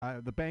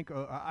the bank.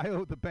 I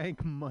owe the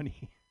bank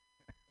money.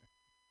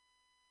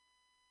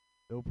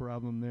 No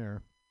problem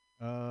there.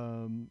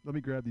 Let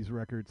me grab these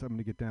records. I'm going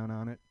to get down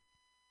on it.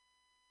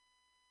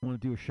 I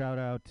want to do a shout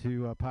out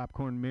to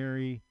Popcorn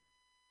Mary.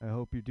 I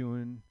hope you're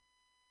doing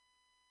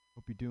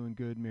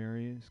good,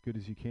 Mary. As good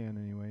as you can,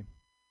 anyway.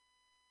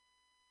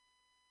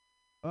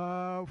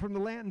 From the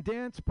Latin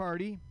Dance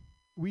Party,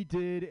 we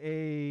did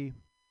a.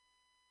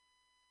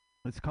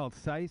 It's called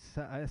Seis,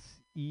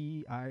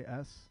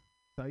 S-E-I-S,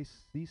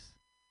 Seis.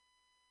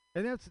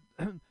 And that's,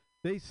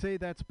 they say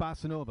that's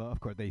bossa nova.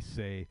 Of course, they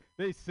say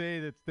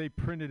that they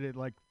printed it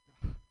like,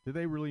 do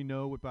they really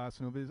know what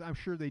bossa nova is? I'm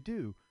sure they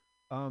do.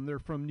 They're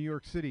from New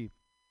York City.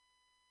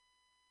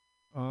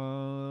 But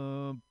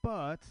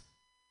I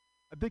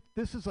think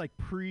this is like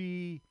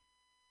pre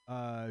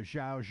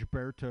João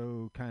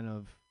Gilberto kind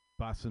of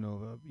bossa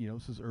nova. You know,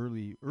 this is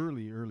early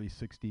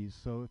 60s.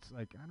 So it's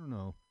like, I don't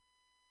know.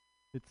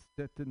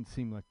 That didn't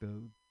seem like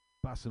the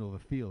bossa nova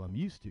feel I'm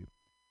used to.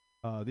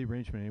 The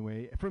arrangement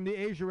anyway. From the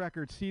Asia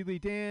record, Steely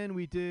Dan,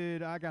 we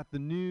did I Got the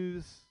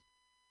News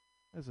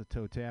as a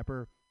toe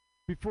tapper.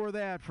 Before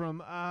that,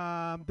 from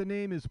the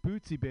name is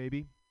Bootsy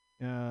Baby,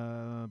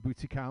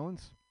 Bootsy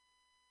Collins.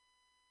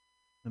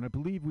 And I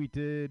believe we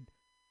did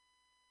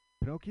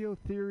Pinocchio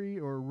Theory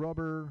or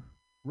Rubber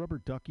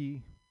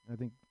Ducky. I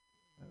think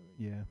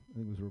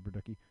it was Rubber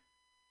Ducky.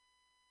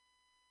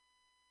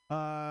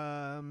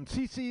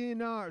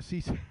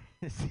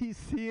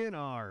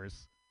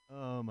 CCNRs.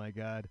 Oh my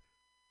God.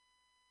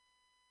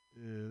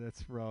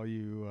 That's for all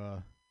you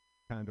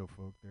condo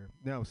folk there.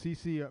 No,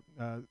 CCR,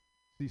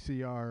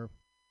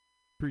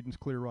 Creedence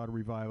Clearwater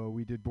Revival.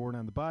 We did Born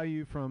on the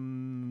Bayou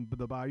from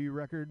the Bayou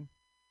record.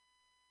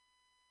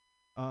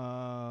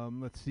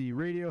 Let's see,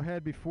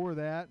 Radiohead before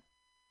that.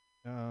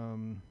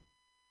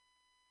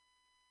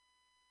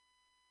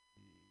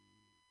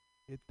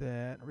 Hit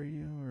that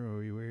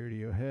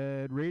Radiohead.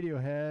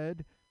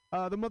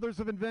 The Mothers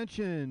of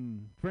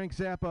Invention, Frank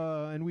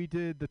Zappa, and we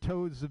did The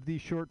Toads of the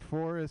Short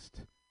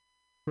Forest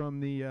from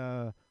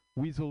the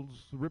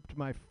Weasels Ripped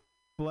My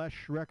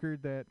Flesh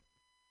record that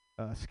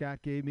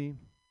Scott gave me.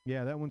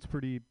 Yeah, that one's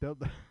pretty,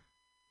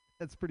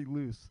 that's pretty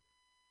loose.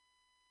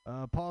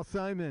 Paul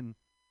Simon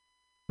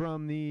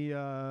from the,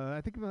 I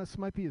think this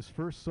might be his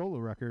first solo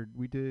record.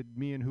 We did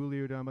Me and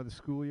Julio Down by the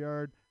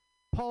Schoolyard.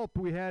 Pulp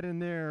we had in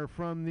there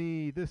from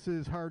the This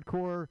Is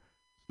Hardcore.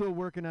 Still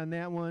working on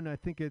that one. I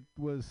think it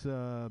was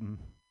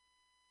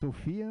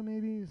Sophia,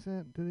 maybe? Is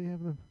that, do they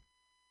have the...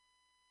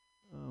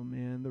 Oh,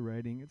 man, the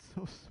writing. It's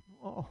so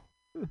small.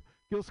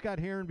 Gil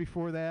Scott-Heron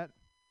before that.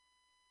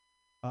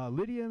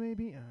 Lydia,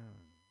 maybe?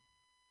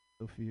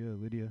 Sophia,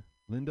 Lydia.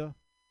 Linda.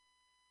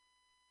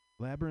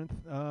 Labyrinth.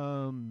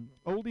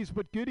 Oldies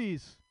but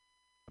Goodies.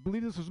 I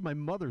believe this was my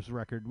mother's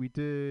record. We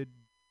did...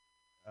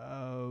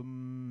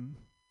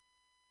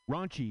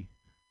 Raunchy,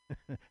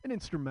 an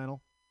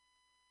instrumental.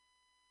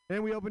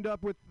 And we opened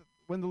up with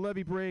When the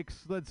Levee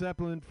Breaks, Led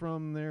Zeppelin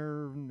from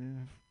their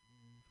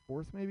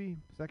fourth, maybe?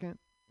 Second?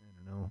 I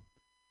don't know.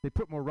 They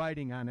put more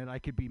writing on it. I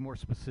could be more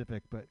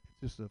specific, but it's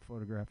just a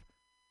photograph.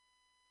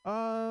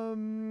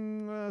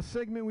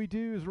 Segment we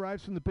do is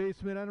Rise from the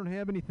Basement. I don't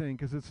have anything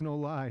because it's no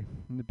lie.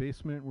 In the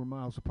basement, we're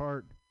miles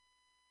apart.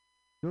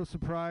 No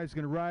surprise,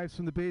 going to Rise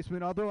from the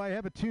Basement. Although I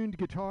have a tuned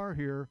guitar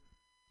here,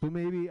 so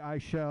maybe I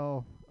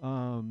shall...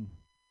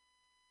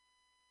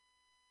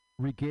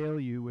 regale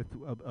you with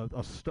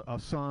a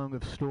song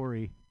of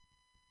story.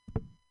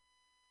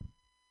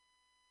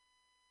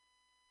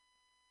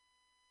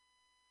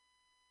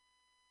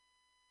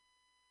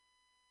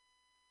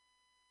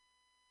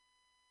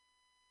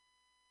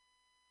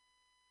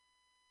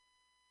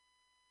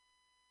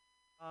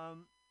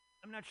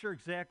 I'm not sure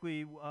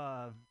exactly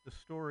the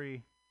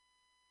story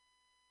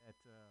that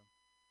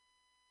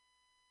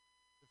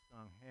this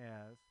song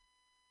has.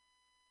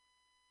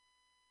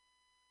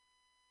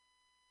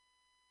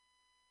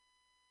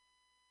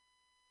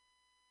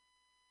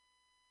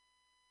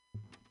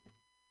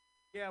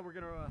 Yeah, we're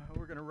gonna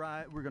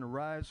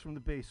rise from the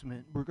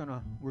basement. We're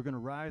gonna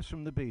rise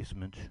from the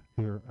basement.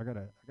 Here, I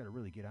gotta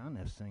really get on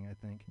this thing, I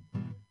think.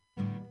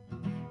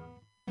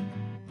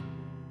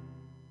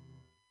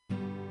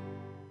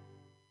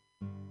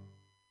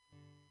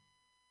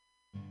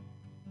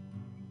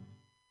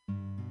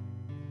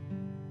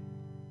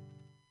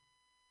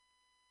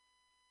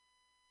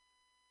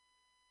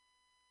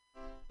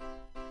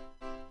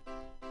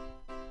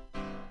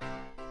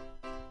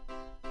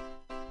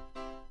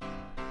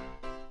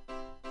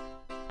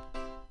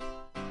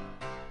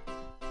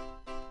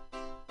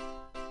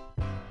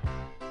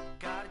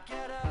 Gotta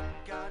get up,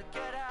 gotta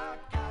get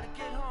out, gotta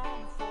get home.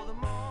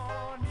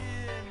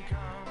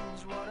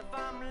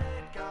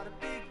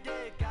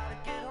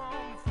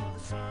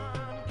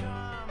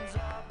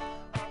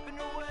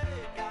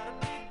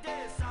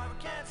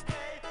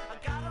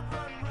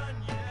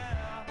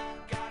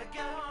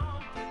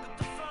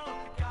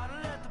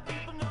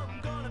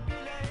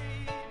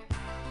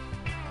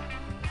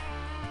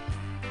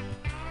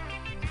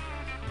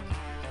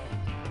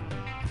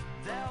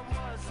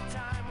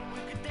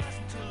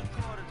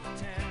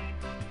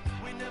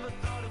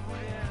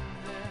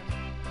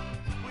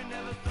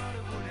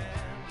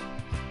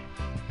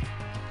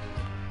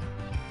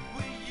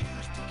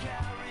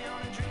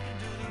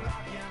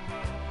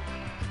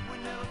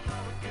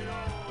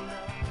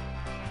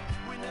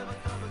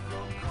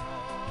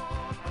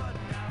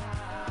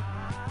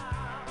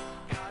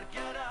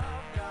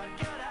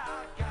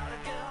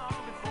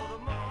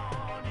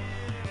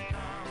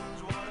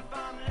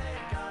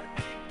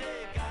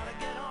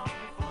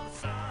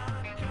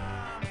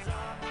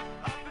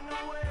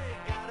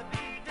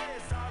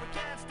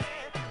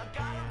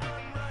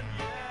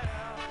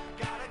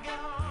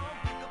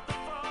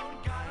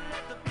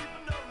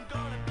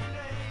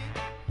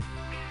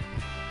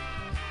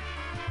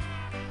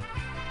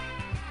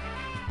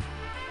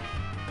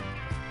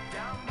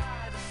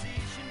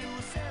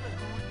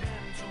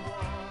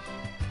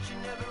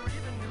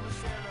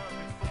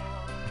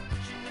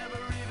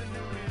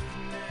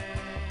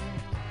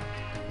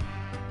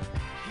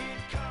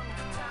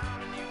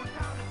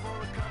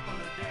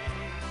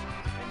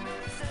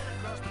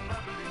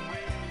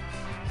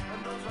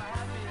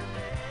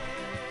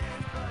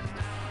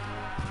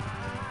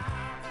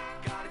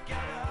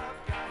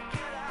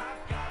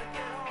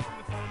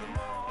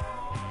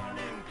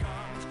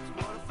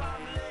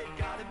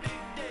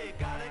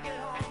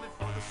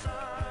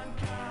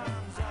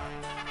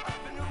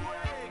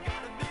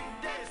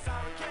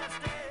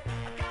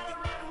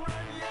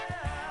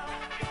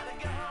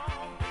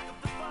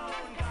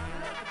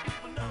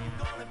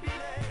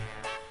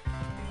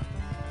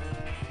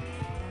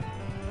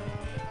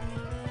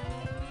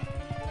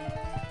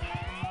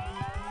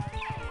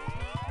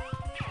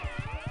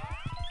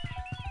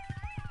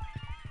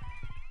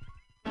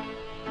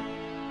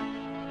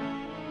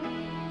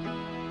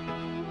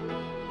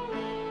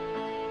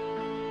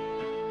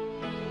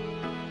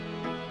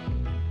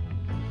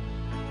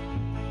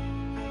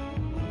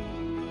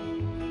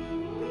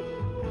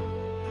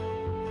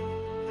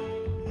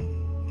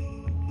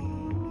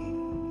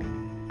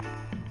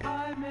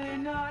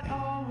 not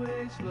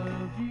always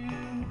love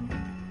you,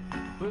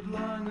 but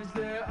long as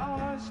there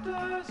are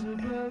stars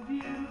above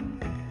you,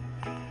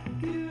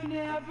 you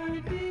never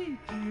need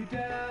to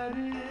doubt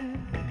it.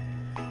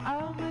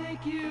 I'll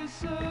make you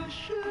so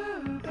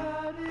sure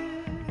about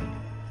it.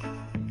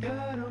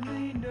 God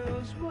only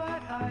knows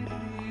what I'd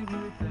be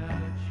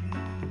without you.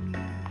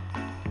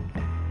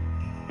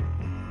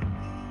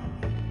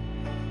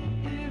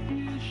 If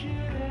you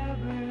should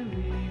ever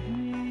leave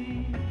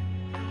me,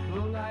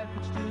 well, life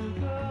would still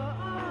go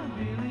on,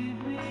 believe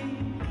me.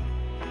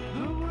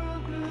 The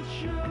world could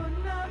show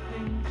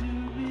nothing to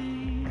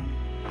me,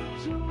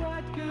 so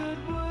what good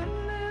would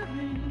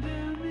living do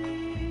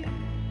me?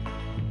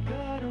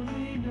 God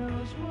only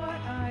knows what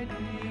I'd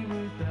be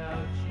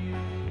without you.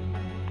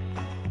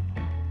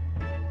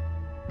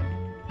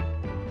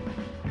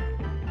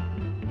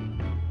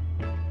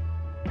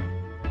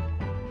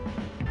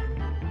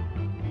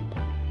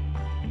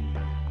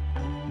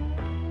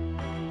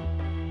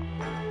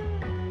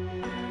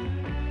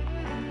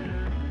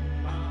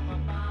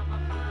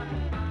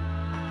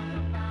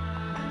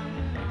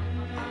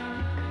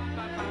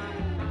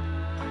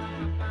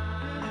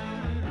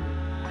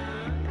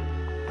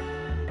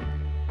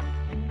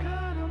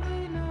 God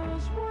only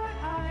knows what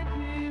I'd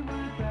be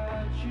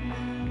without you.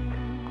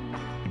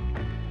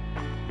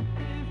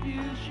 If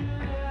you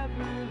should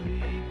ever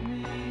leave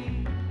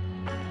me,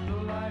 the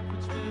life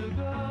would still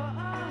go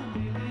on,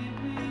 believe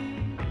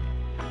me.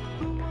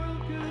 The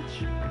world could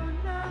show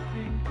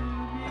nothing to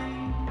me,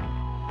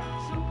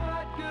 so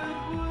what good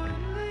would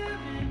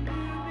living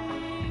do me?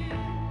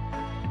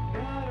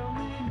 God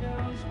only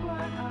knows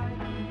what I'd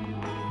be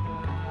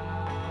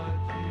without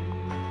you.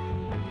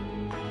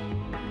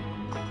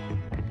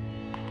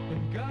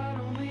 And God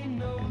only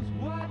knows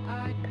what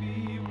I'd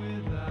be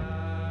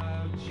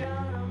without you.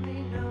 God only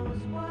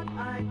knows what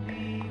I'd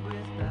be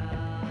without.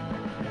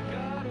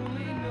 God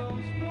only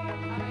knows what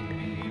I'd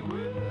be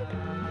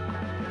without.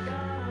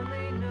 God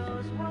only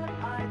knows what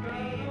I'd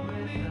be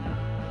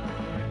without.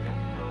 God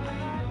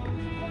only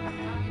knows what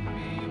I'd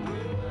be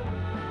without.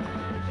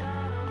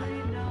 God only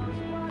knows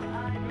what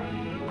I'd be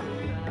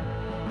without.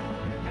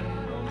 God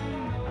only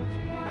knows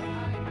what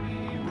I'd be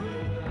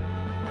without.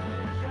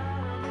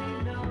 God only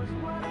knows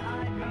what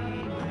I'd be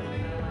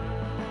without. God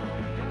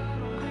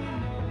only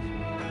knows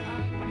what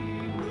I'd be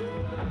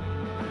without.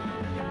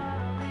 God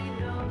only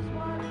knows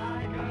what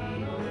I'd be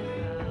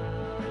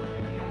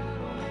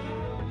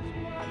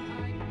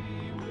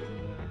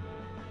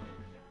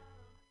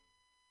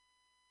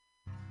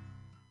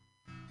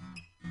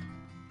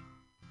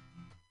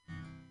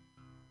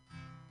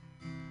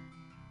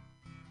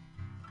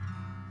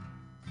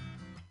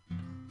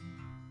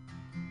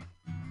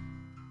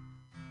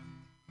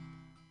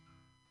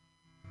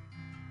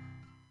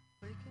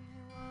waking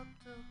you up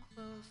to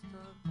close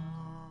the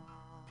bar.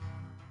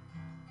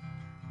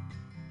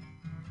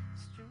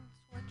 Streets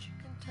what you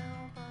can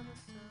tell by the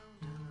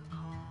sound of the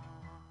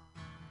cars.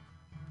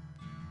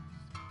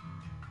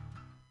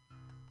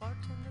 The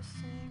bartender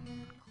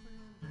singing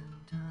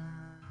Clementine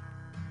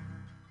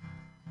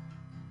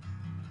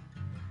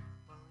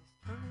while he's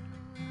turning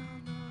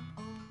around the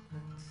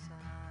open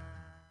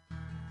side.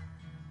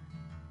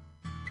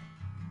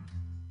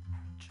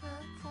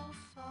 Dreadful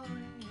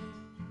sorry,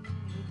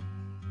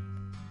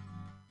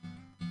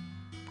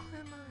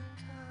 Clementine.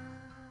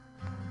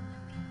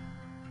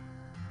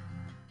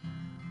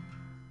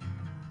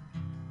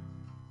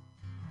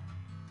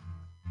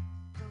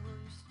 Though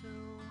you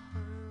still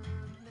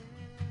hurt me,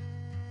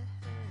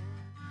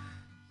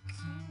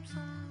 seems a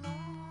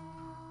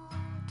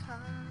long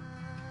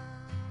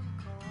time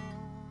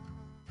gone.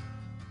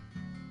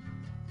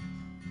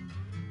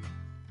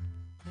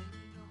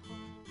 Maybe the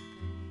whole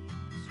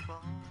thing's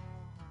wrong.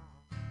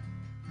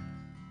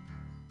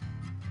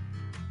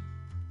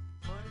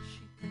 What if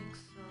she thinks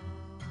so,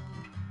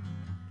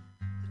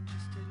 and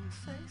just didn't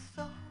say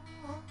so?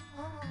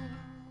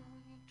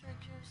 You drag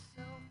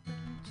yourself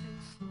into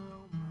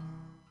slow-mo,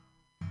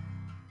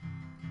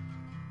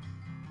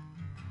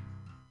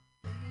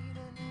 made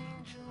an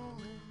angel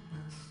in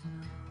the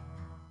snow.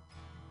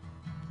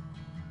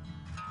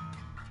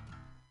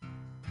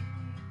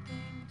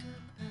 Anything to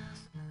pass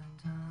the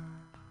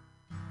time.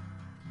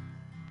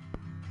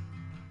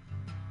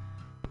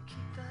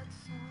 Keep that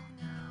song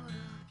out of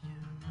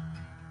your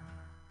mind.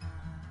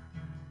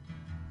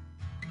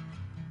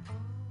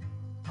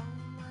 Oh,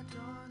 my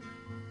darling.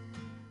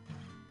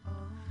 Oh,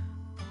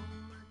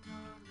 my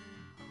darling.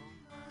 Oh,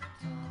 my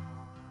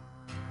darling.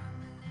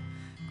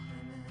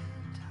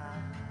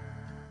 Clementine.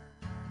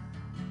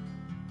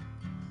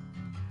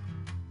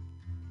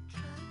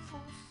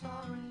 Dreadful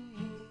sorry.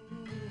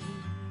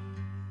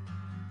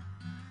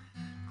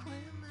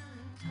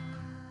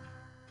 Clementine.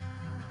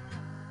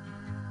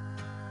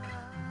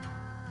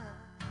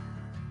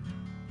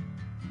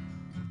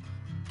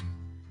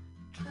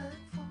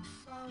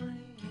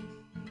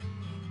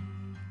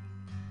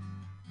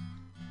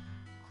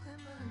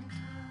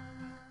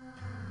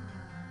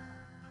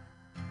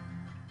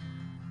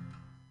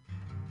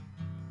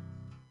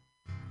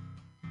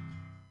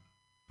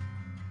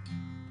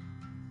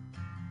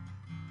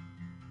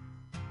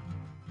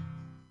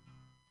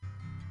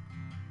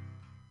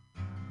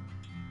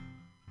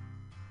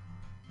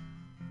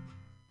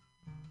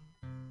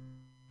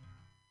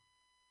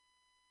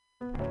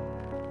 Look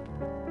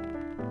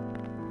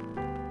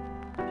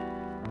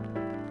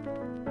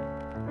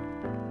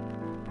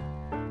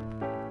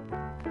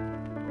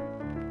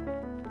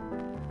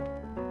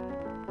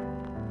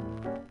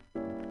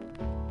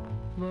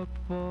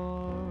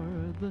for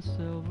the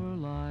silver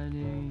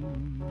lining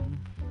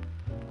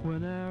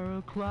whene'er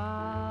a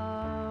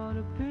cloud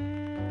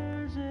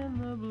appears in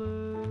the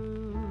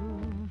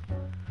blue.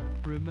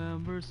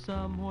 Remember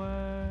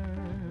somewhere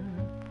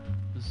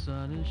the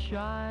sun is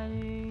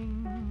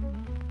shining,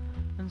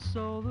 and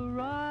so the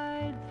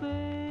right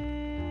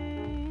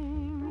thing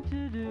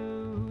to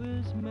do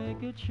is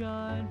make it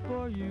shine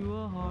for you.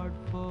 A heart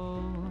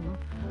full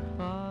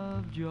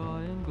of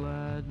joy and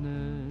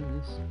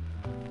gladness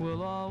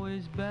will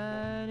always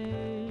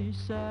banish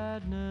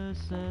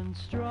sadness and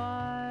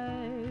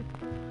strife.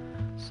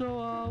 So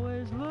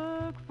always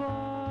look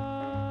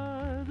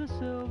for the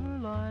silver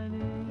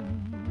lining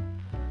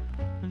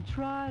and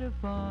try to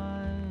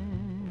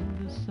find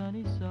the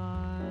sunny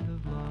side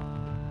of life.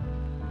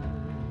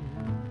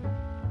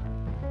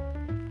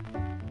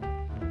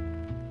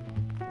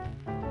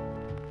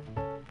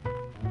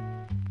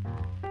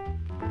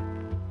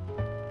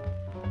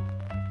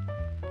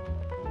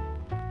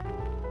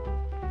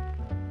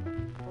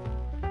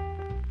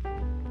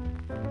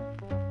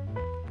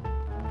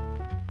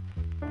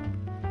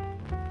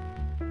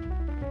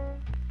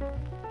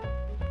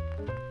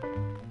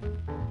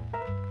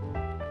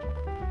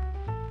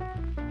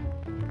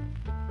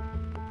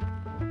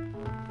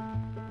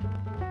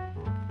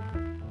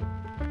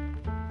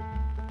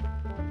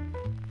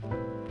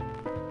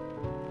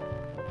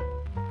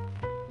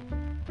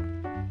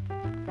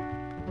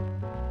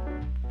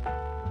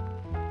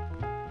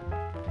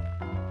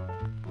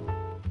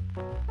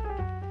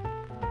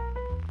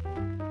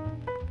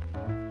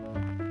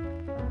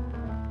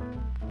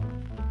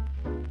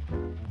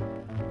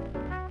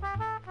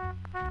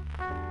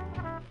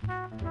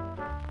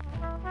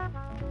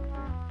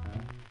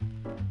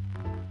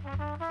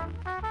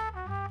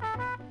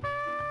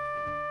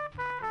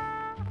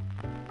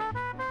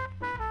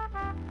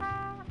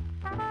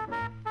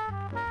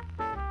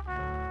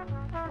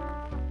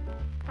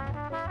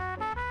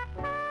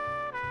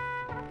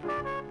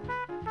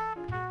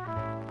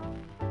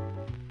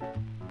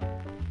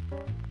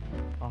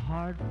 A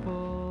heart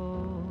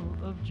full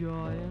of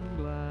joy and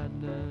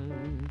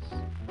gladness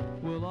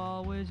will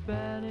always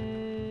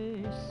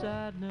banish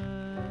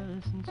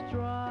sadness and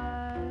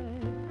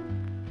strife.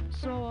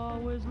 So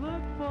always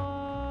look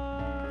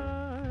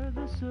for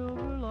the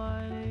silver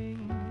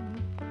lining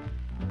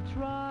and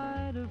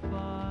try to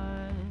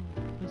find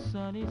the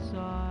sunny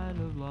side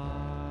of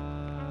life.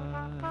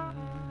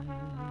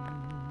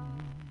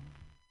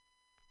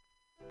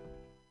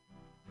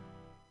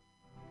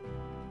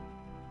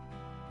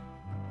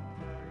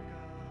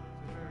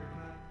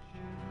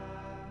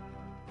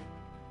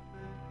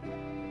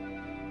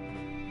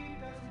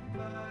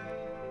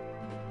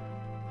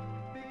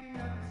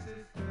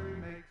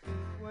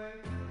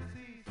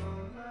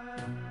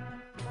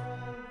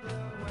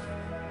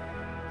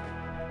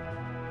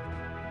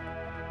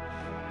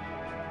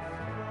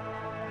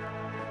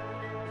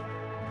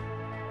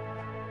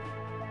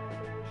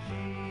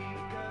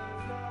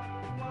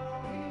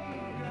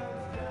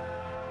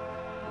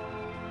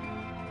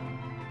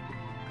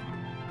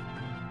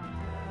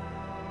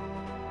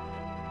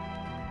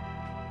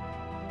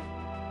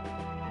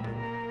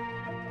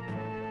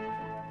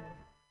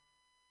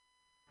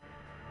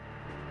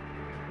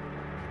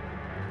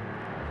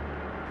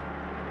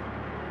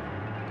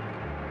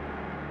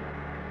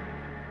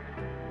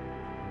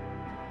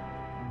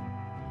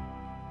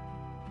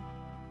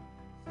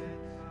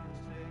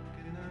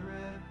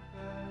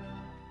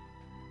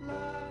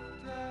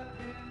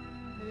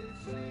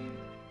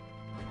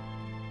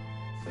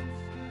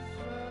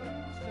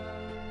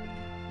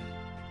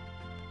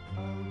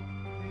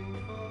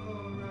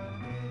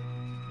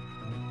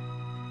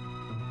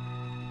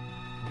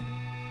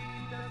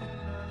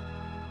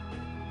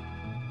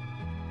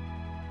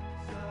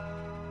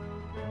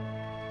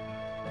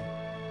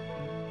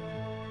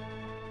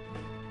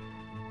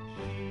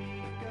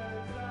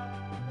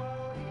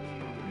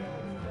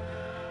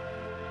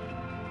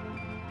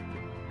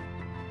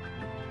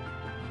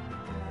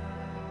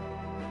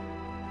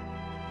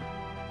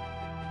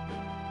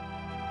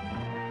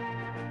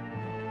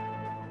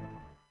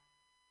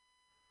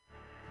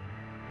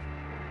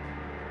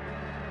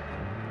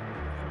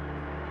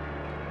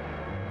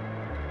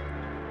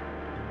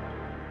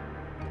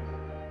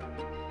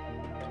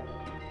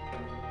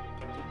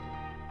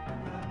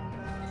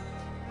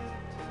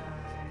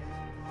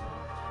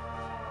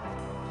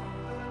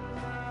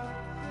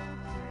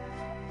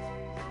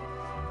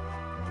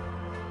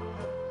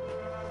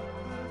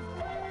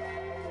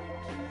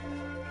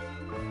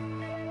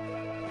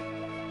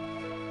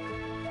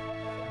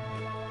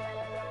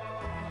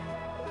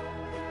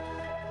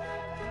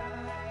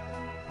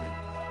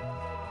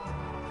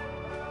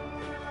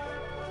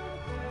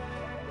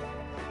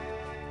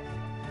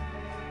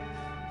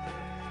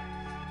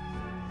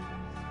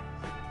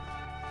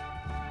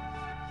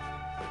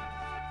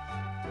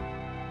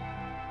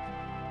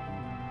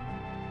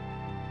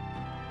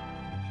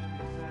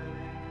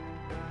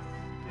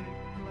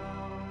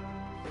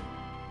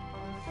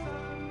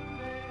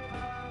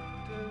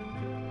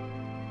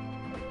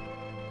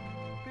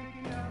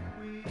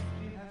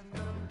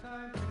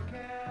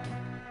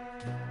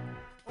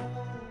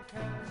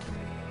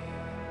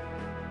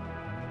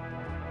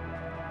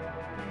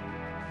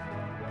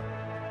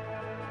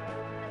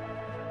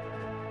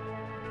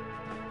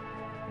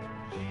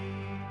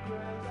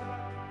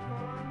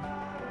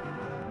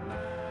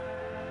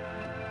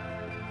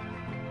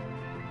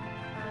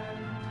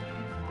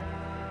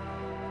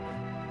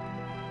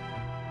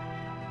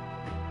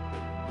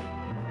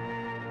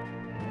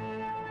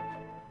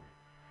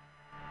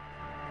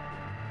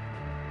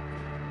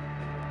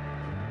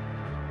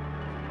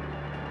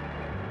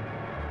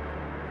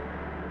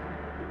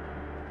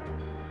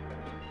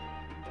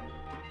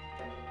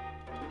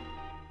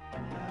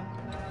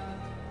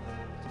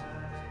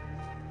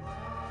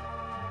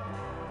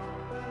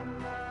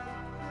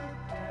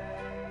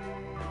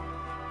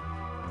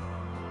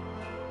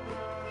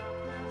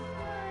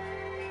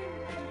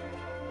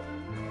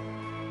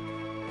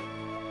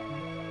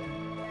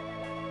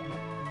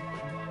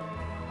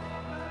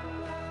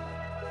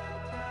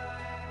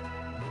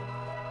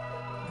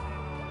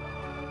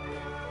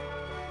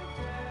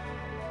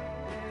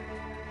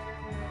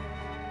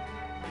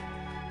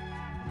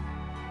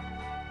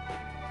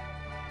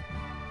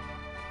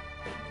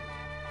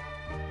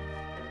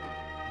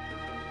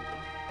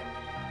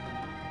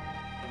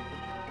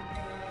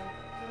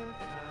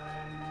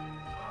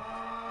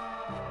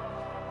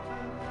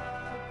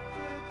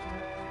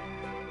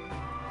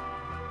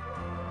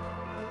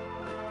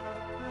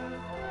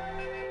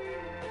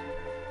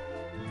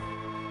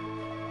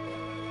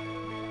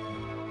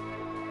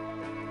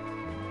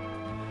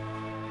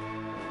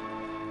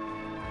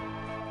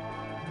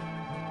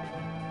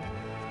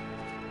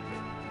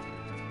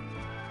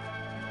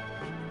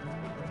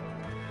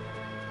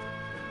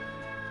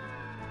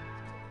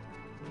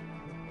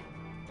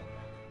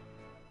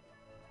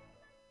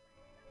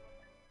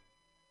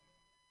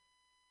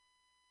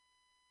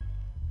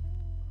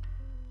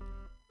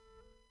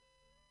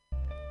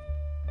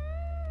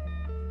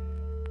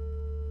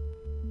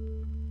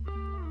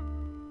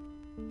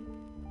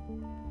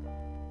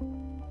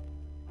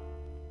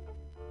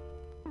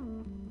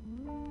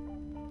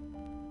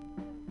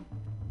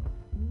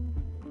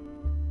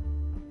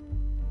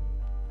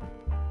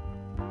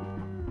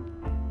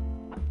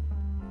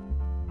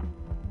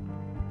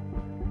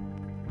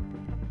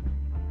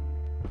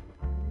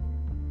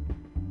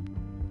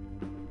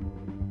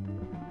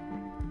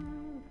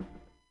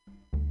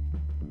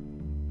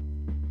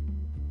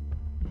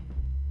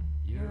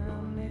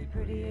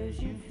 pretty as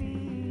you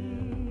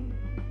feel.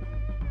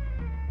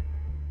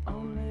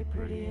 Only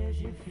pretty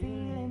as you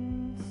feel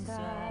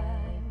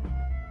inside.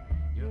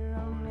 You're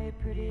only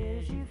pretty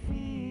as you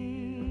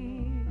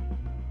feel.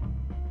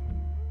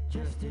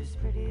 Just as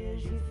pretty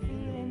as you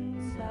feel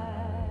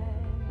inside.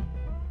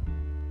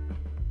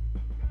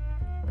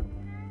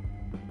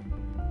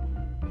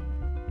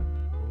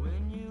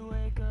 When you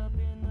wake up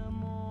in the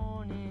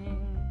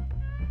morning,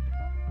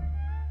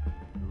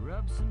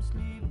 rub some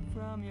sleep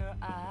from your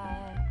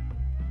eye.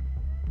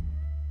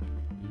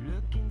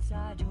 Look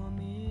inside your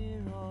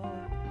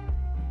mirror,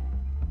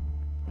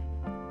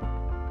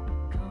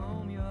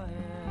 comb your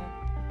hair.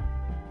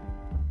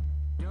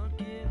 Don't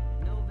give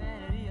no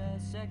vanity a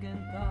second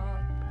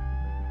thought.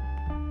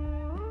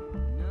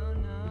 No,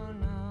 no,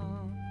 no.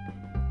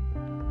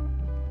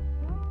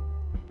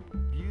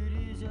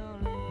 Beauty's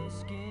only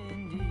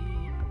skin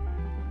deep.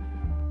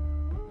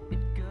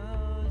 It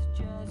goes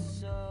just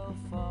so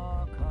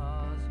far,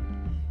 'cause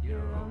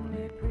you're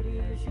only pretty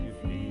as you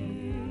feel.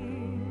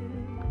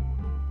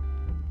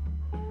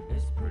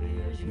 As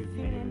pretty as you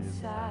feel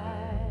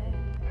inside.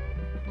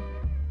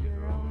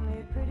 You're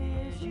only pretty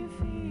as you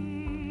feel.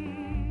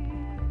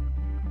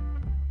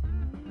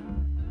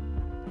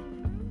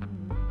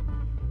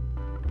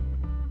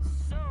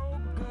 So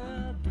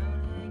girl,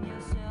 don't hang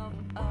yourself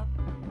up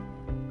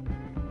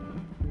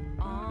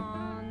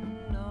on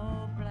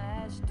no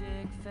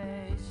plastic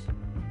face.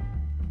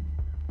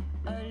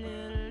 A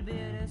little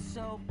bit of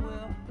soap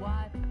will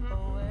wipe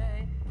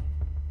away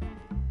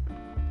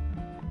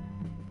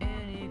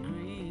any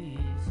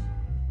grease.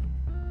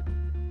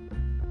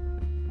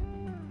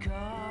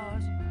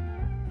 'Cause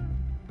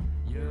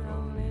you're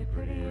only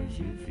pretty as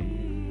you feel.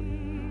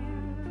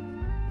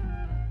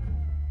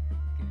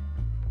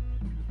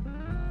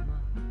 Mama,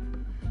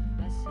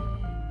 I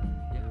said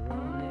you're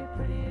only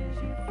pretty as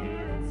you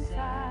feel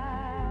inside.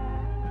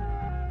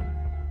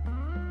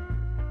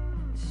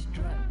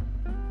 Strut.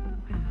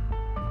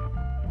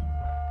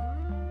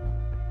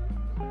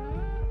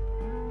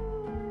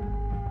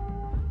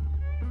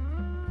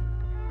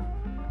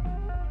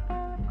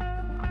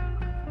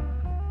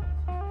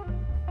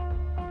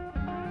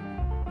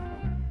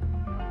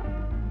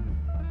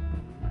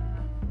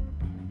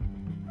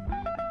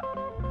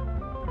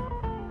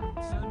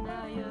 So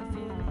now you're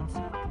feeling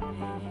so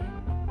pretty.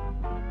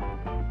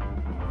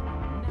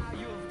 Now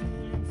you're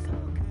feeling so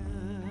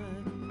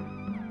good.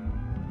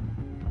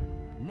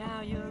 Now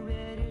you're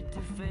ready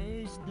to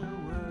face the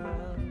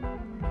world.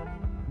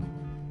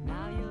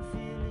 Now you're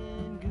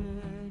feeling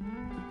good.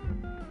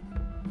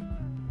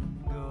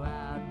 Go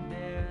out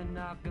there and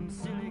knock 'em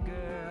silly,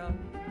 girl.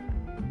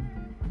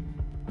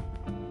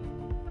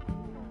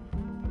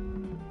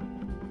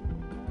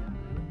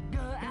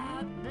 Go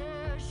out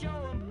there, show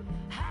 'em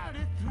how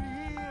to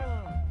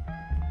thrill.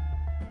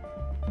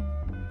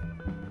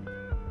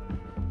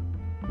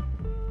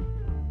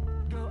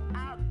 Go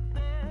out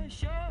there,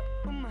 show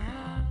 'em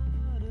how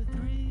to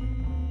thrill.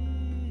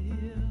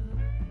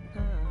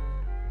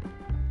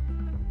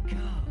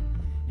 Go,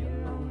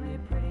 you're only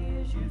pretty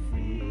as you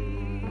feel.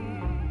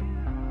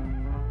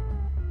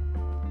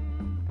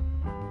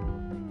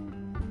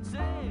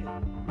 Say,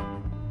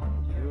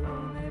 you're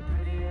only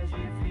pretty as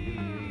you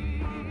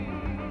feel.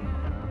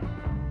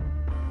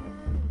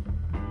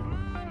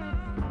 Mama,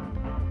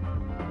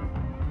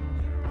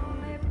 you're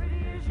only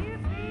pretty as you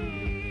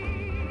feel.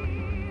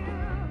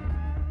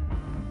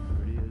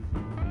 Pretty as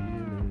you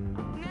feel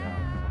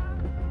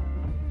inside.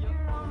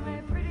 You're only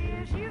pretty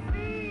as you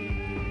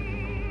feel.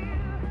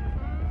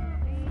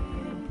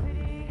 Feeling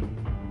pretty,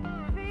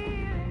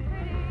 feeling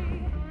pretty.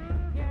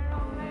 You're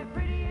only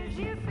pretty as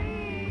you feel.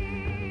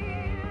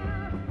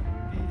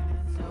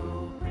 Feeling so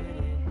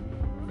pretty,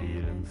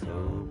 feeling so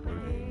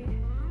pretty,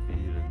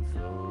 feeling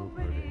so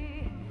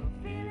pretty,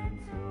 feeling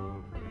so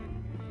pretty,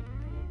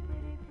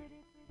 pretty,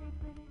 pretty, pretty,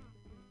 pretty.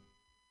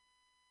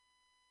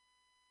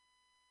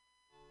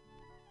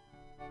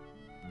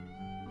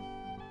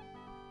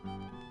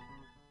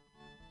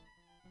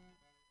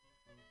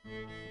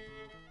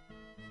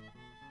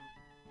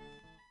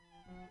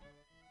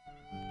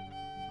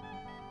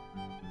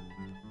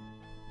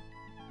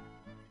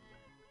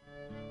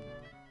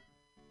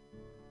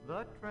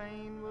 The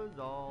train was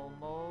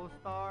almost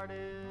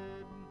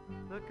started.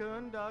 The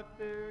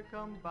conductor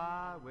come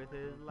by with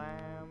his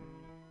lamp,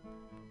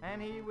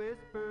 and he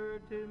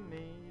whispered to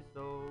me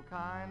so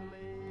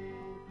kindly,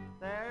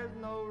 there's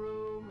no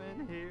room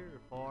in here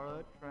for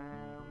a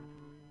tramp.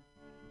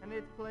 And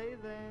it's play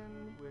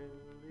then,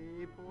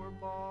 Willie, poor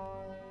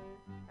boy,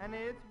 and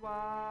it's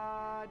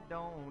why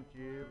don't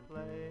you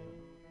play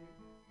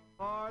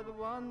for the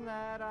one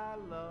that I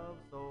love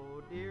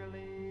so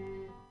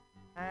dearly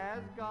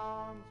has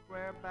gone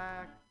square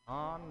back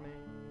on me.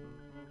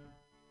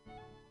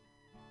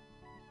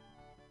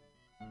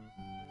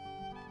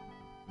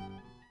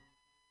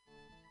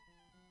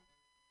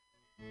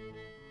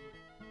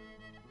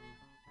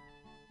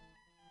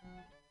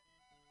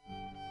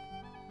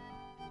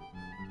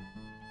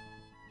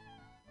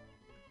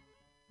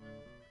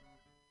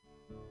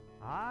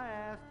 I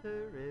asked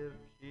her if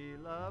she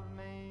loved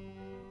me,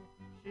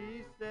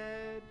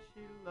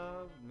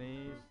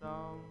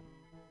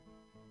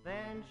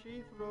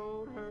 she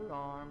throwed her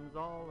arms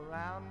all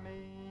around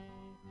me,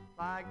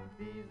 like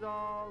these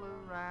all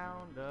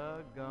around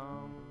a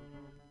gum.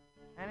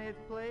 And it's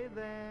play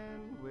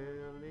then,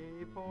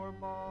 Willie, poor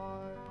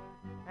boy,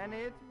 and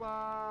it's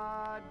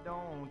why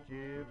don't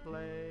you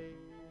play?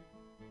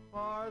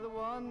 For the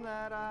one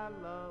that I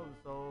love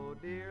so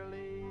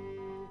dearly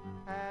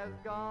has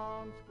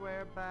gone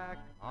square back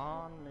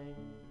on me.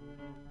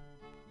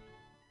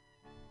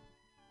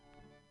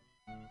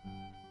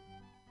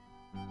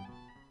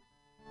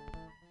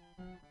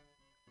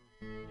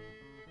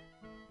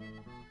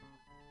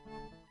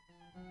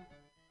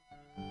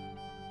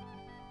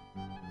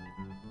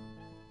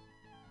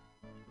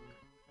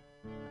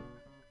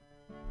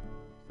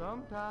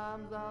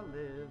 Sometimes I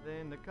live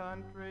in the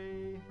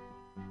country,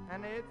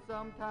 and it's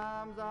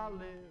sometimes I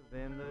live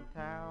in the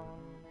town,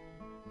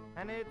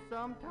 and it's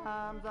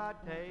sometimes I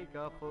take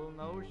a full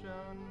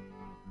notion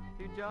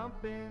to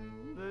jump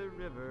in the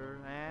river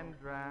and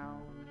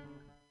drown.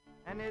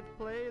 And it's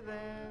play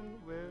then,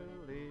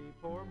 Willie,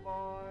 poor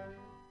boy,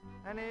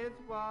 and it's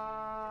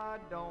why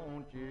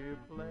don't you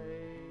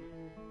play?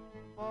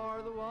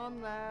 For the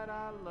one that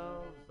I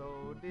love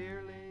so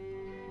dearly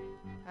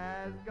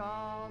has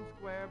gone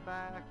square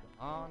back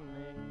on me.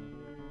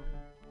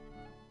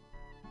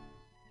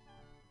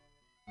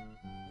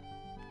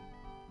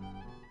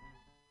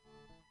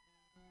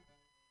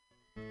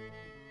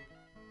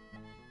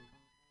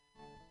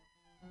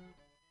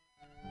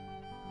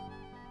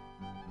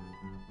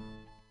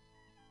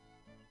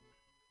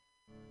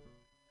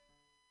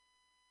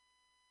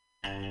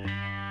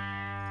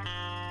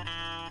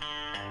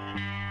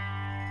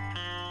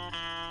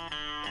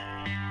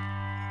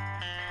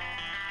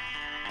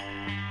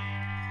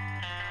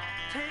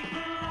 Take the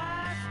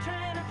last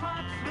train to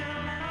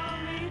Clarksville and I'll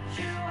meet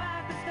you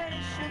at the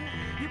station.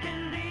 You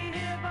can be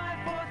here by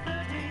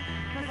 4:30,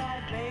 'cause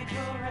I've made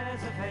your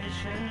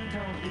reservation.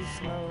 Don't be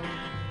slow.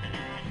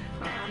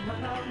 No,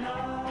 no, no.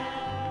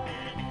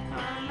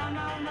 No,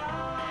 no, no.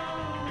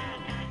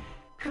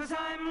 'Cause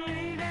I'm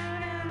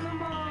leaving in the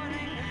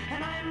morning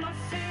and I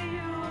must see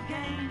you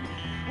again.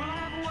 We'll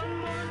have one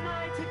more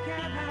night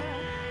together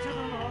till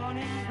the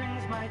morning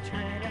brings my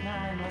train and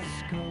I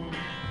must go.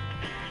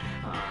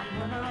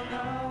 No, no,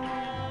 no,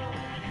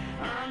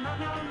 no,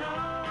 no, no,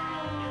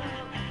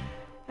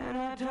 and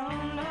I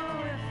don't know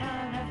if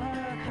I'm ever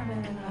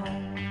coming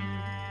home.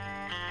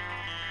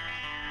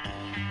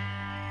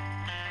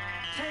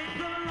 Take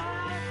the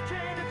last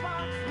train to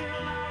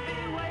Clarksville, I'll be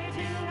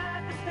waiting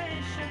at the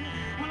station.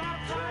 We'll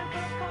have time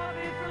for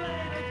coffee,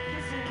 belated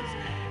kisses,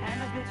 and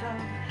a bit of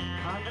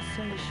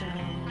conversation.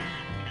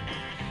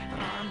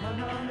 No, no,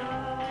 no,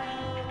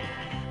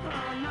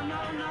 no,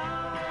 no, no.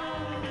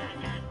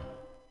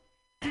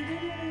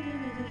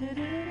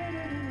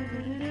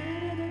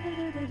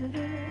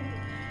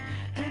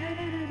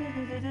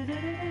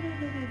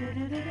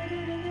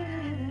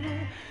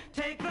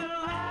 Take the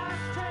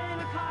last train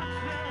to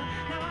Clarksville.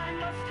 Now I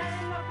must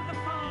hang up the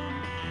phone.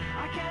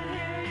 I can't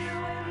hear you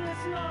in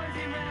this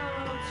noisy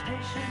railroad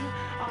station.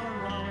 All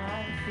alone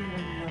I'm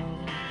feeling low.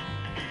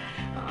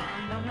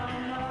 No, no,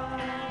 no.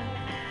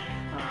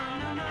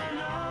 No, no,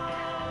 no.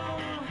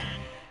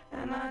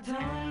 And I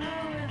don't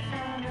know if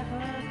I'm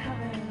ever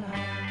coming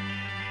home.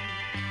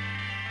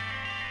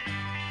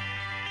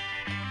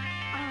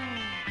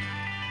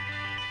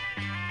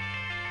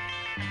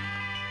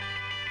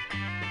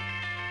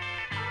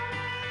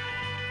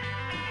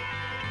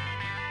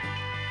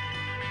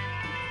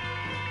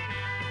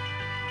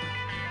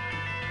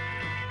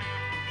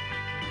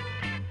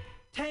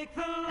 Take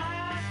the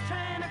last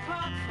train to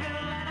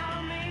Clarksville and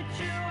I'll meet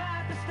you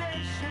at the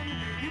station.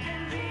 You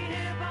can be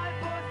here by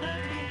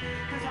 4:30,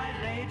 'cause I've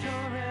made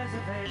your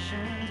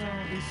reservation.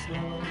 Don't be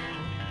slow.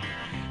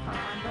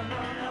 No,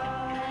 no, no.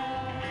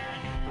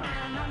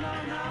 No, no,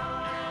 no.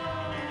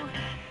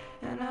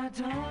 And I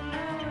don't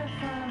know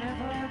if I'm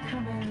ever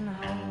coming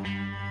home.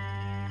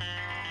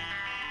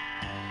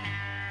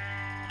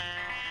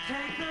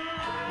 Take the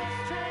last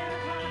train to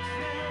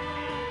Clarksville.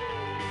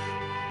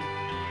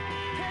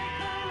 Take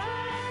the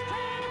last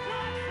train to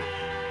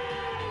Clarksville.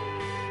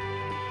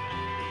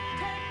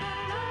 Take the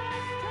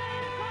last train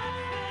to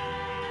Clarksville.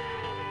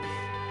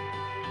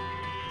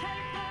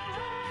 Take the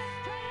last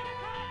train to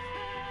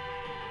Clarksville.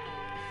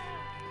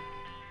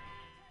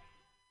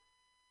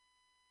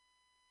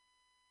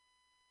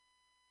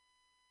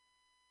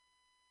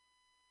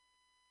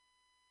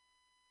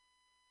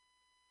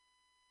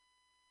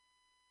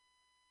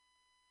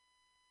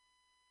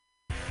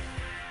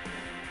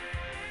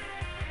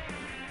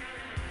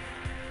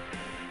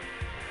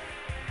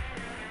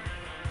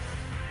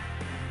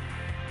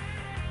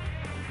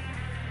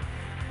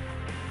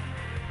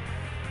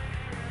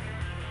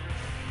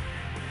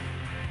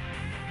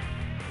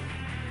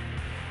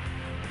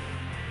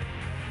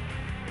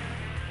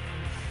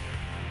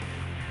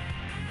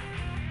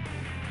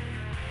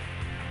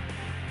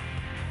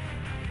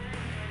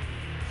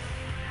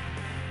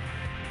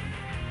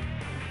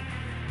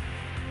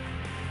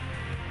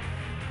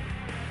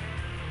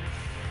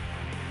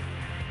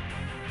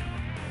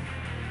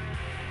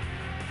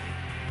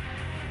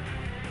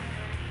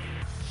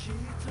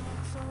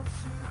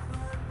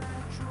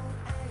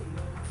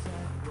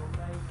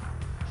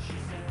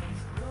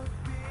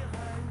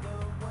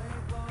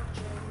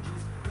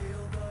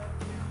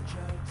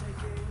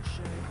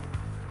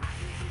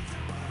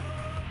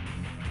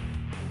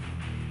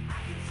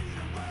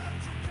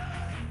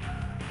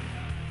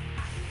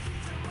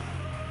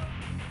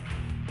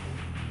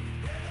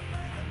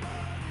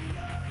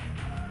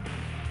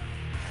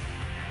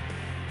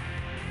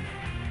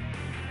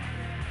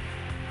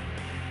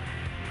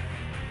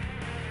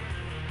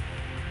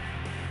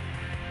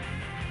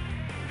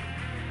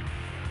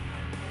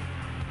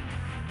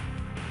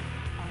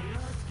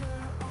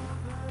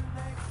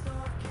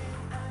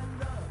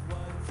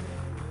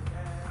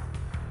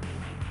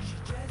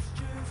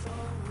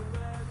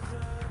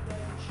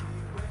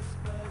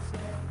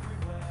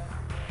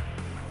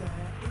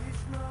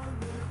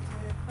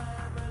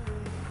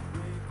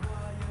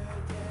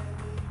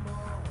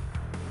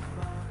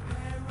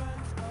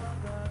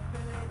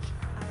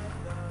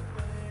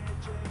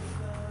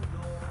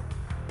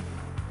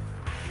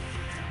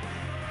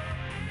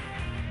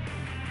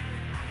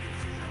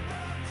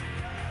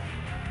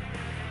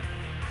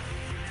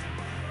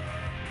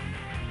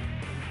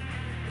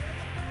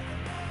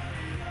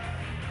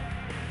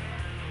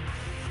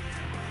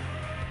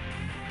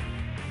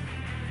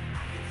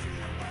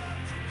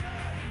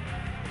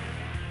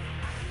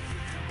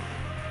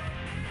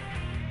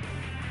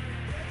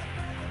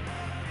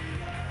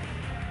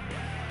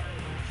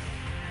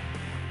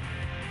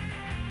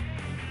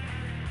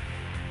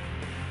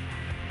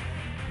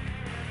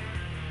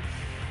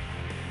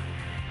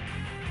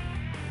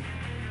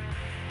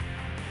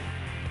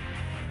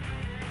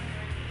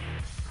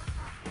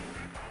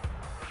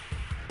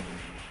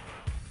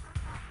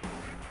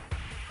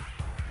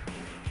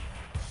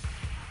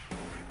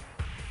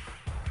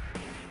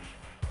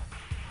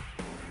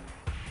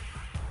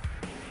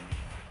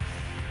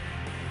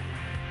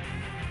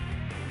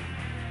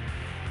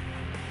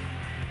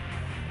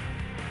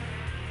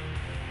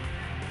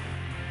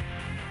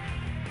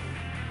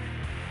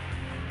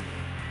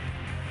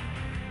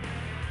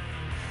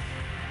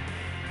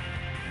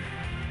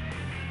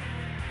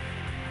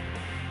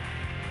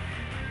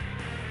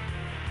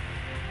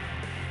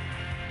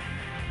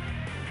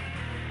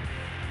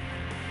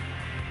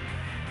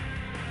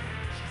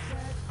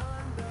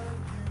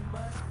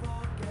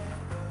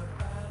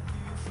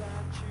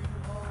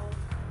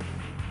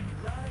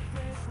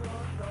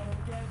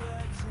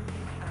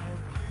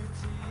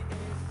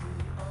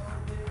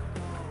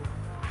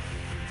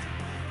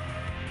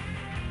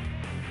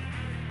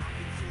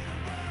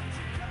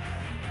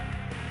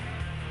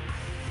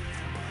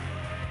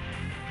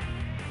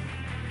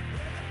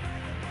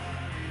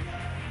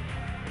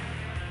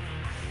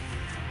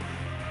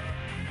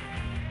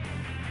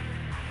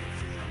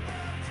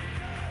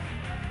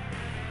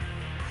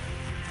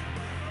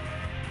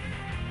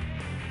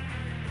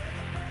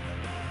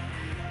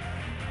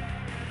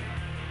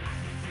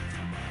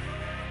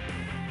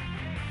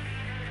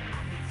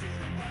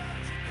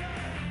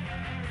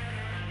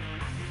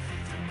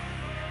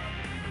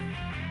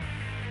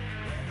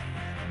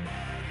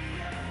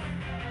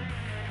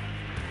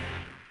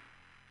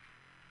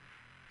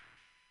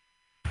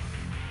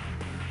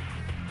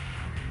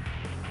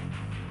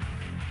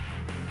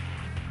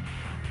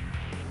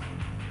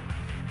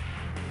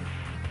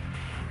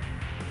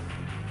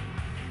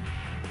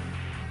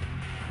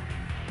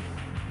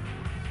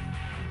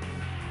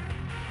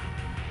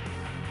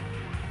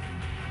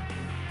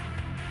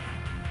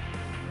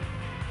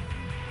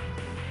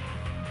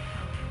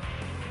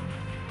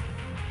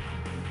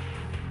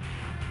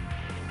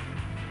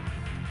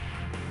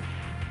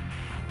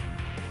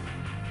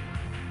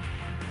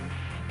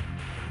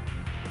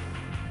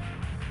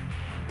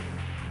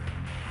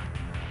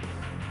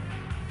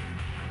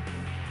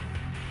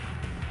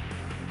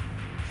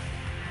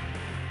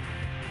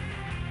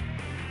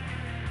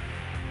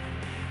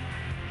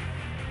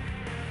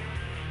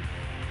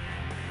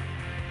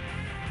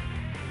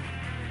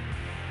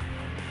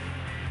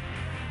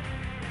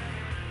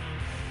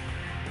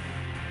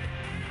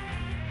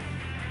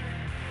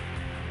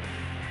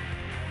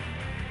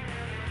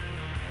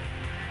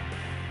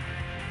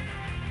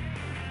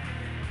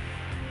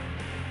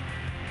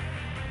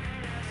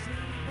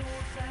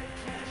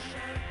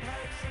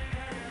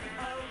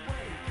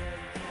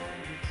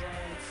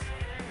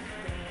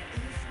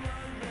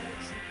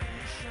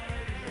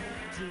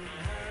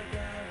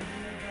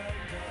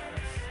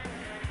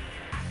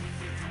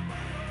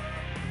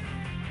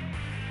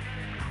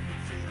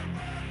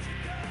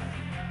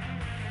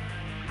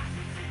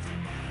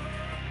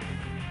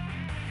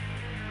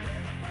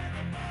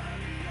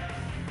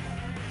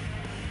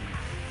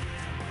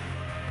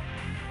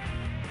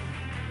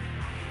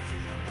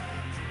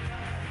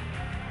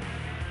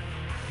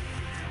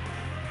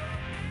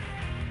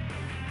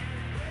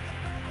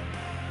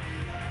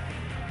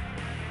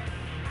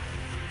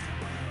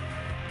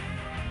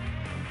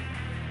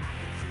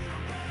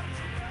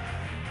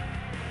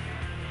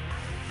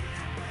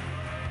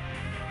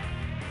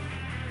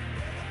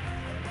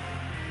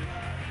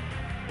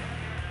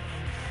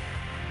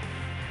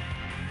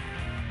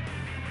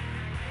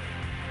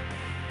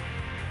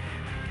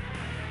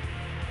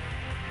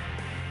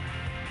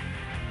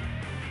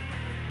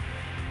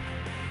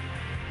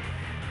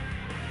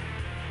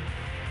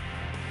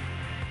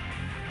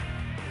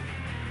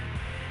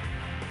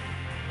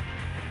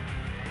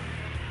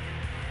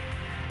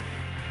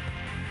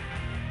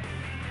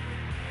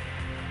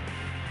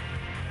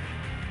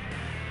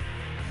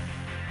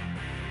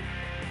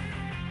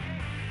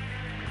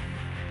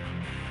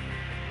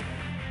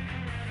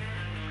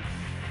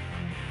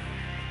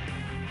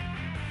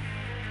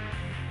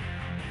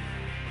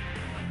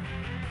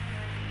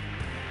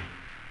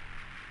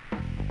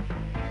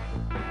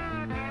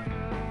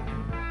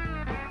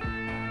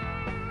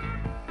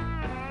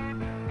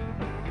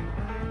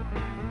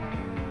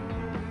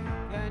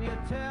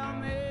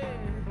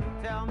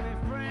 Tell me,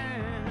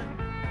 friend,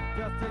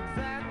 just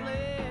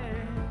exactly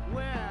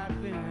where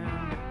I've been.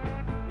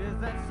 Is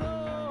that so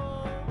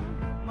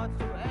much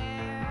to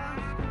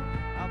ask?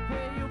 I'll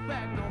pay you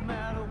back no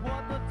matter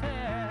what the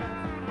task.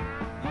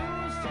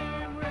 You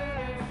seem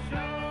really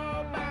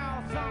sure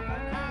about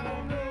something I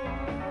don't know.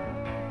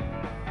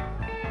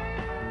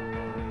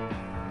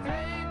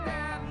 Take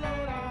that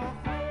load off,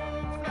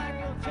 looks like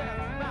your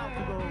chest's about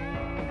to go.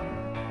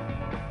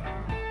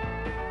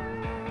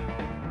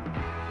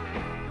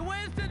 Your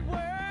wasted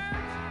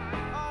words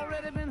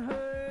already been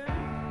heard.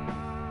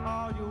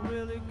 All you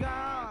really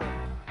got,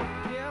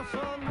 yes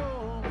or no?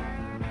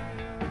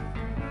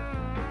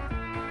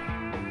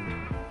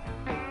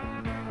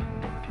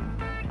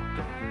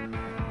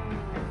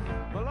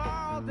 Well,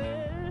 all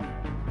day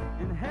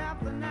and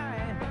half the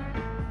night,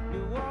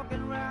 you're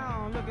walking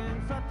around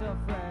looking such a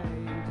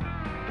fright.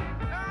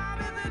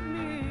 God, is it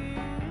me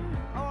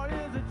or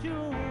is it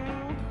you?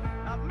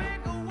 I'd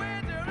make a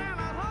wager and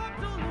I'd hope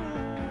to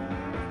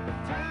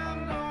lose. Time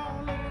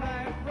don't look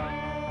like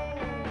gold.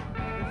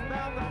 It's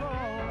about to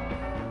fall.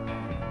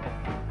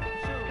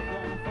 Sure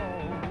gonna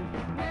fall.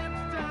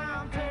 Next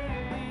time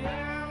take the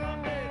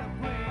elevator,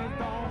 please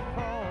don't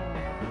fall.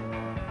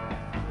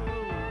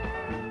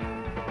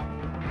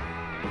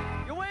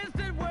 Your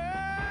wasted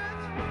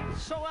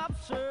words, so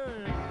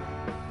absurd.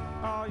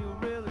 Are you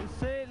really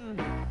Satan?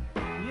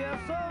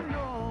 Yes or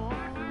no?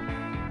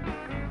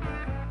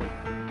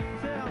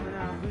 Tell me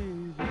now, baby.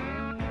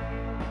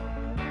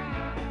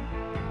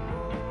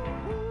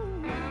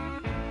 Ooh,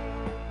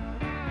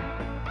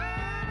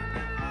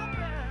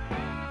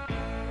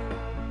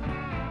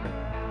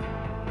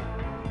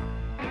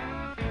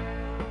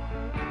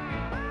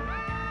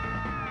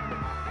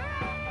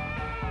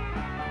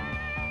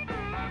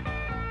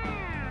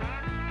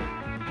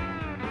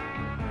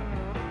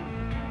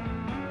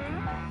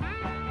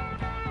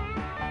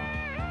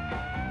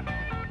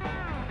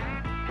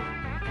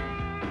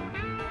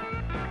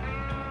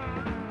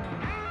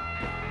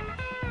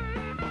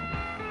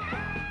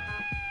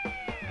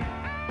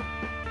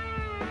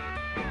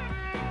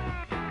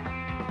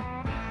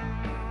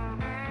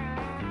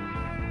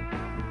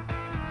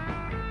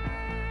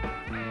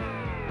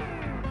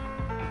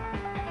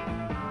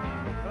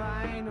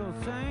 I ain't no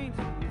saint,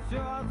 sure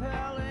as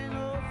hell ain't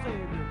no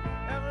savior.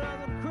 Every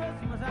other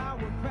Christmas I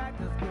would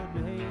practice good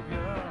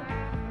behavior.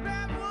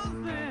 That was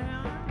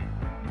then,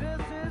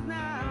 this is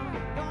now.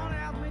 Don't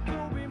ask me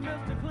to be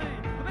Mr.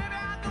 Clean, but baby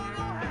I don't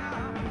know how.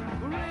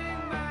 Ring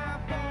my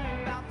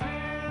phone about 10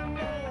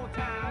 more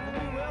times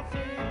and we will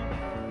see.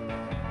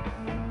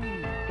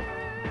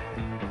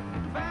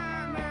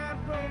 Find that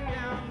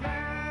broken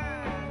line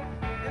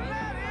and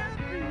let it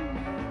be.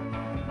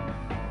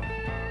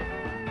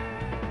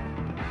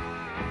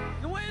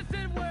 Your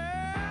wasted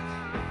words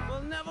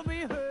will never be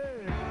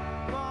heard.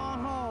 Go on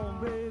home,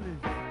 baby,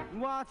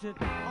 and watch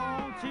it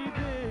on TV.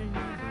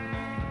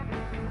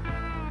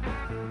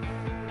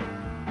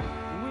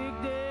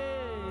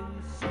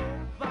 Weekdays,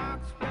 soapbox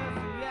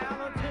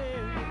speciality.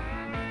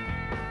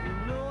 You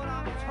know what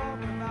I'm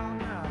talking about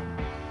now.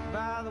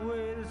 By the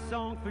way, this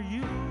song's for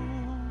you,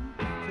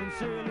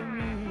 sincerely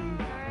me.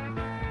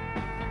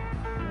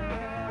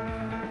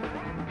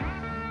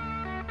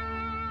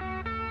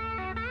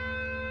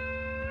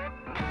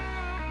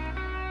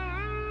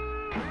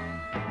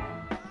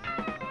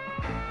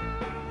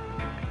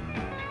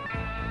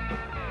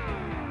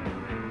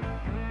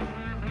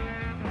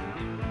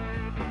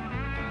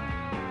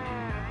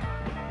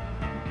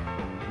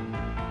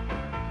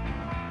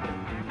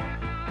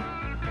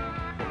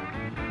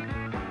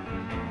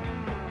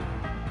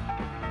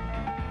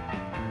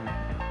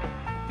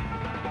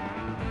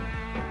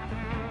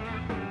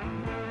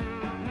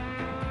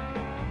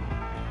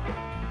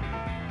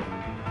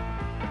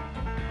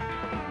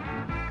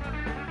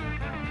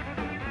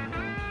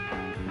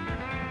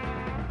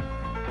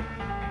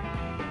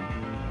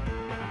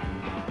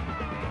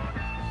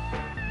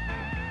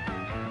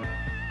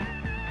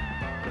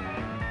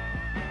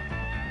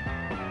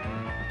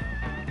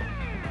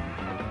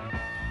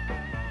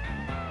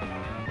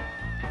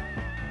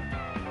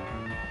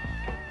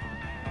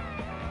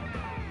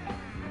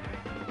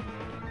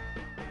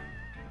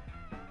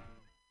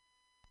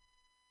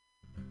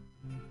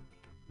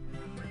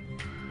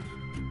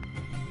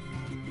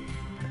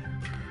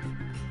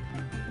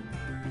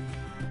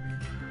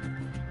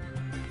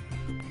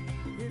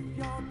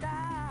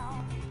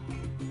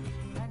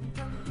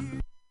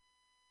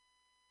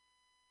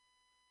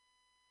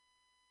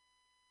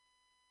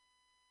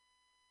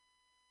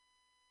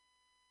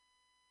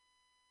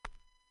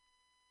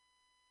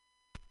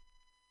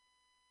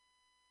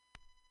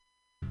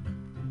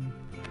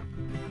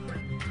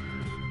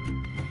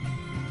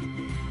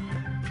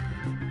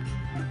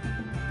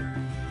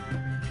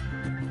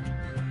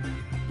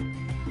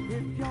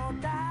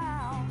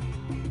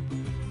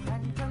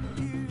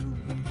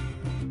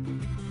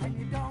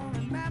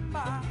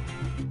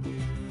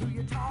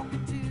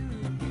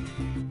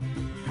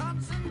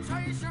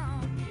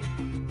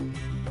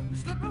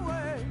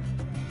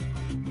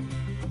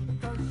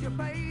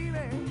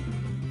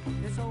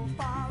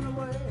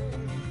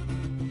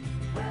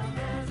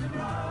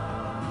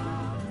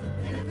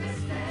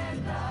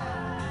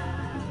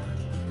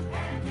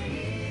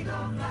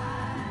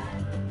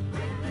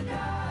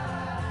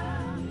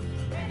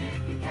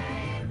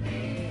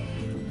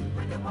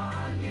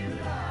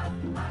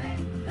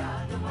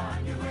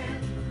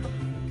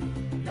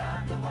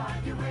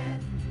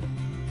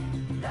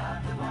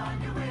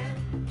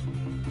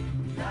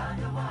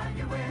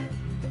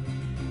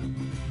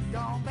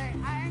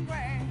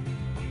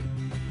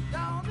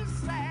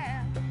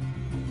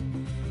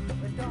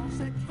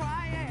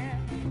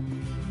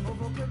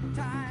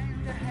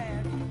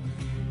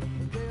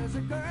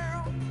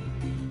 girl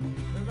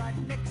right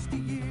next to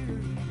you,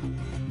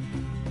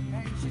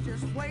 and she's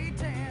just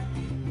waiting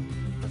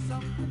for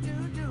something to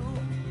do.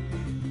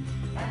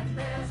 And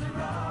there's a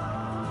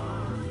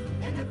rose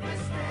in the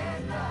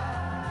twisted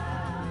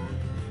love,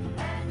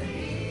 and the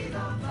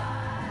eagle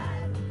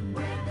flies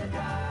with the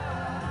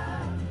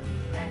dove.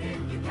 And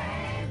if you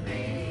can't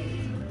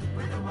be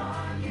with the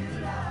one you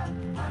love,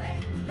 honey,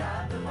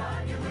 love the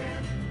one you're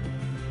with.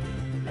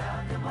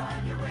 Love the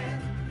one you're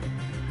with.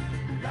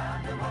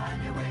 Love the one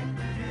you're with.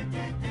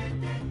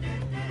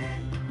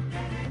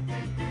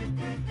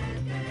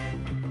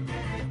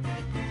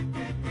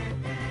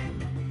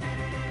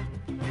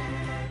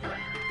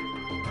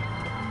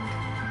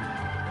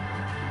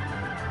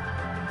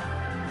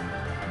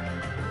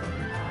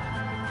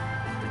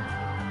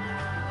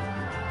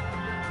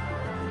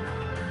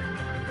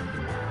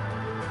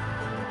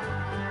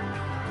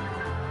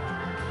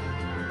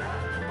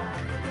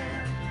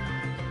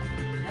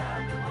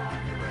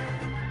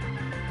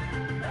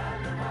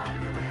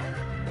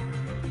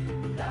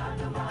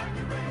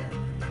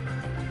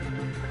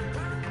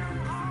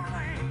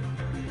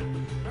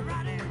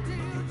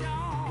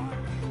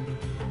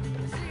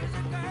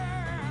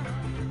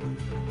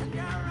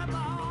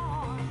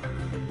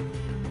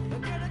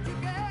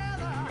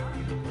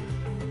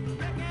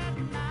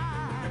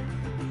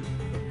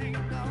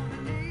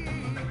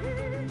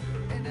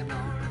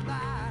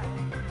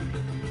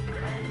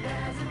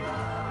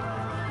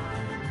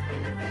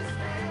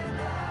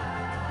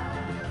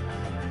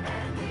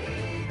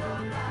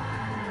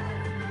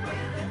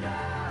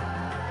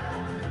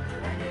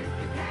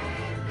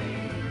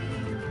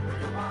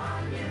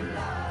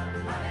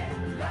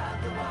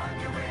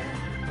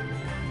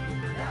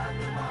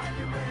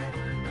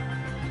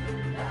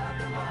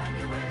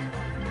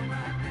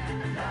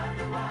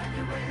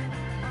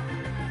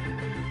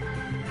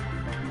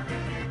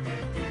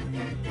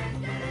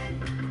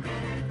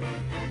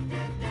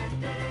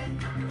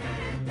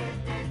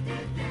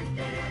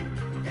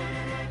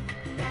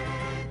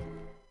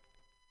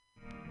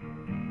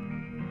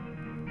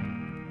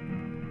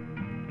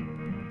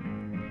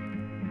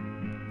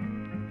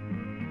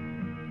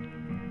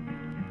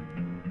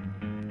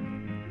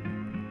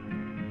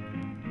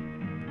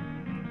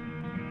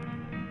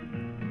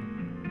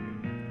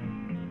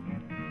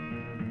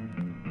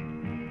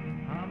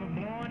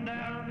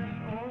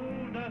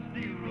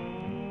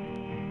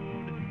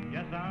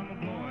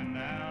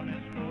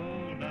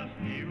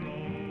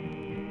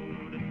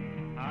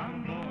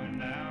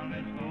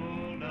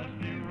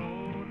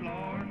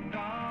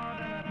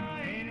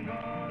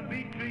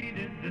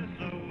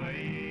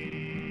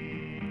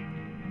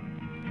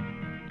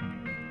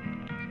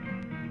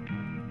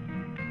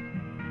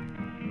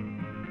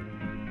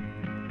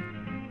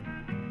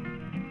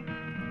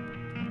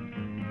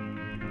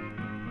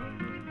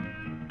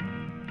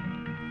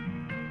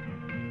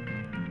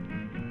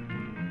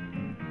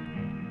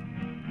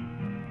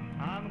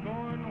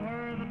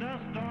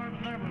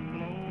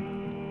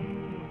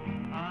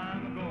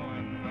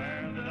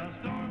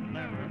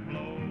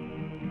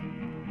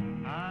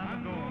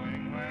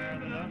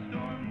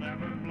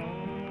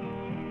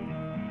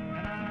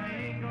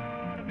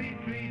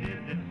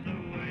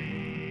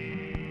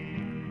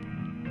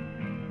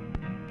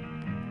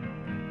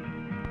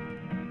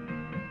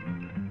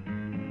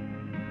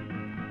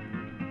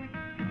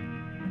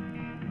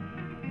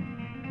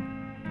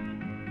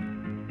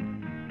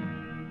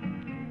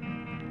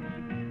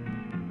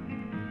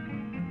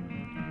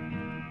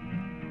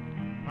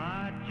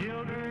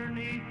 Children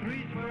eat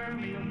 3 square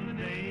meals a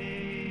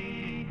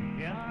day.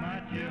 Yes,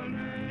 my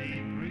children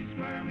eat 3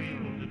 square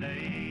meals a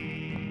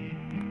day.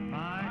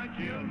 My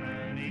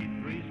children eat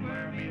 3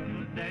 square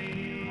meals a day.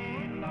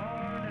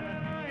 Lord,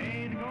 and I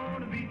ain't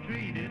gonna be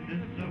treated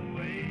this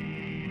way.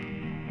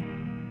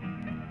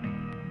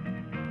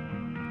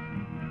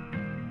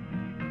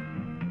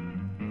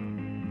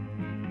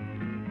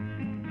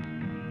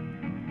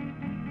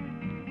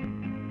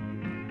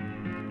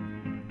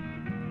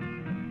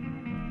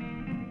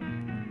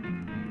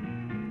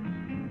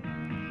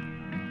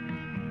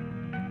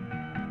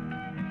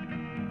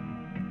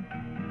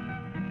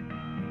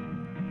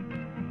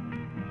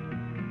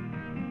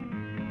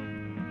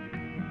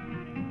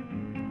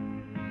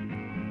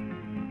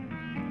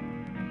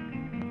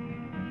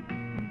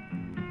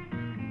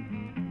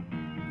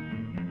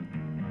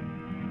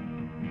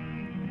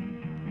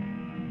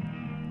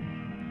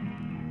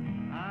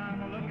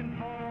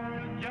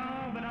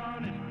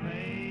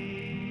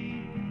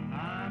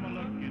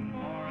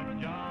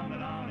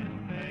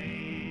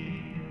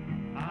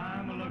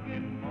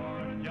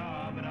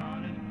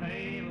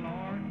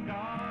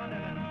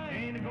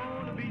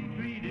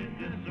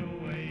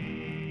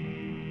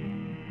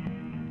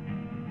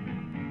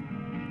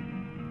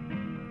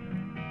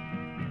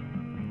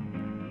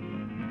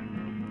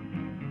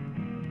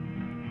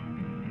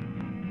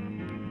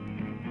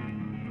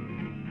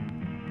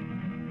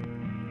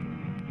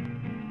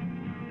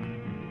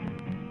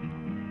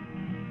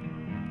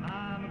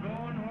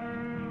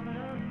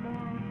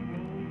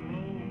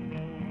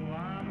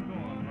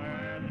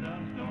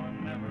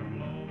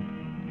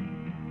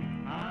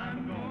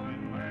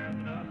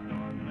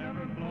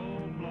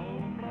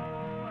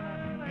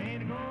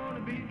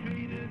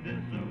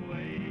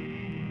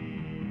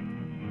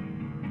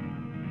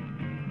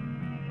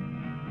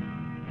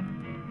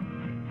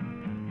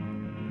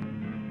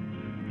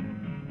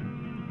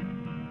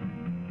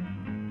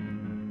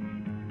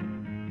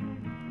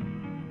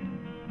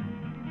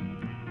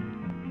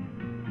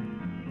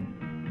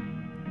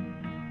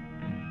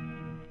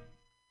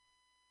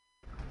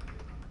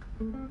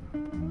 Out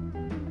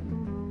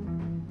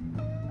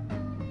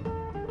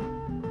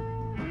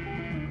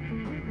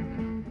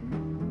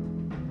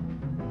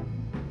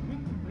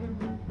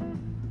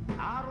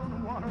on the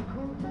water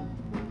coast,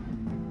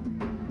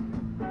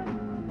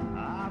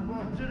 I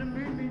want you to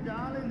meet me,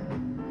 darling,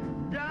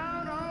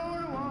 down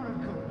on the water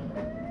coast.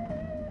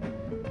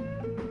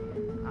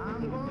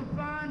 I'm gonna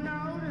find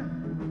out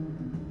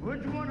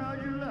which one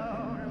of you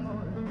love the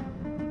most.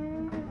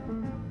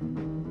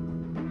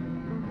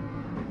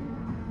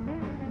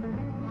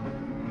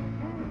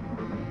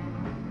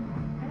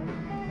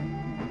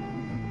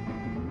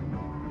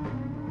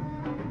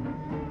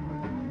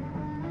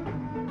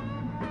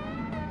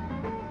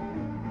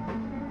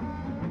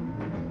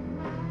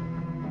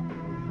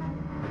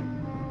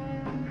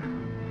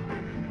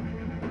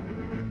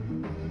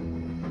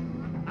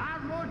 I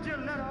wrote you a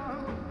letter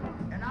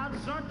and I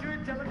sent you a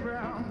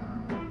telegram.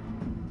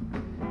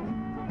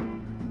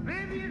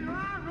 Baby, you know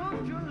I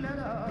wrote you a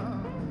letter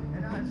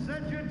and I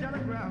sent you a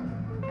telegram.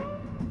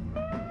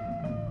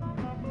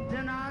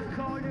 Then I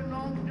called you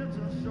long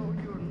distance so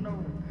you'll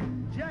know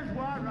just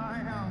where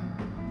I am.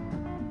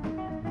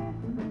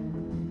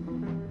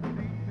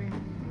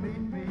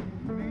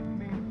 Meet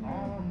me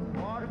on the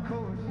water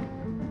coast.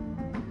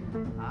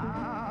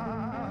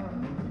 Ah,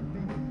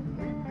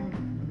 meet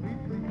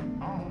me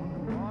on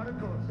the water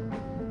coast.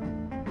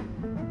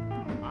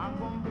 I'm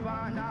gonna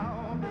find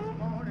out this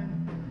morning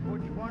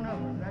which one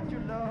of us that you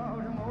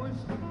love the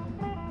most.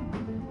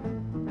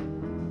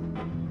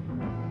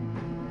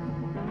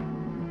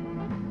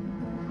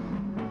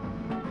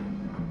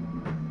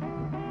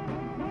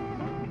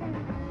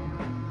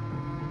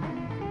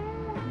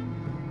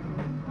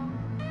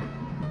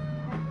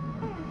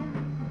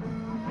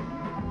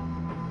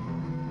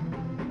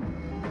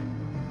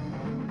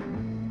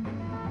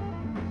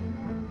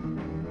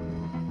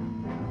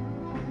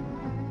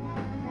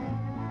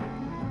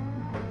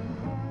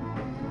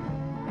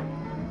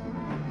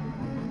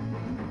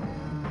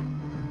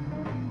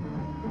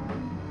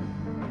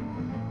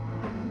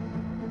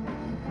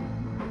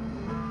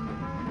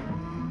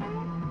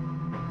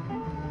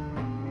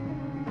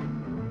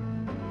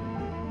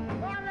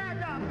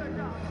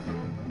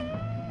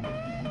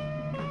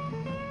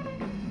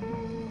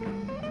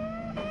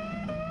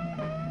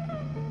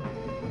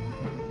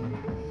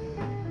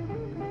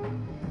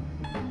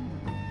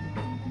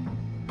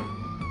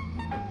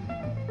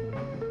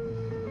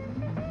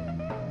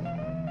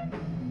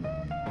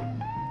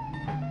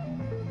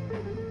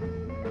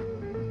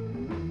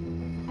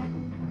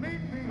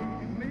 Meet me,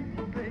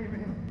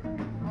 baby,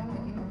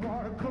 on the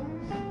water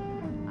coast.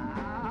 I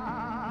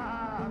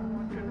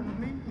want you to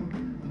meet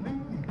me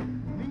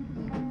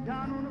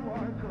down on the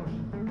water coast.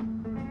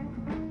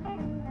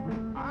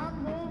 I'm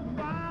gonna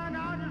find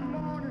out this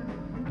morning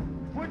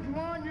which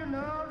one you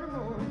love the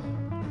most.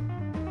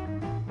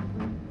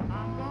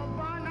 I'm gonna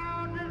find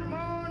out this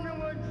morning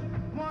which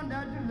one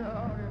that you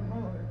love the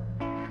most.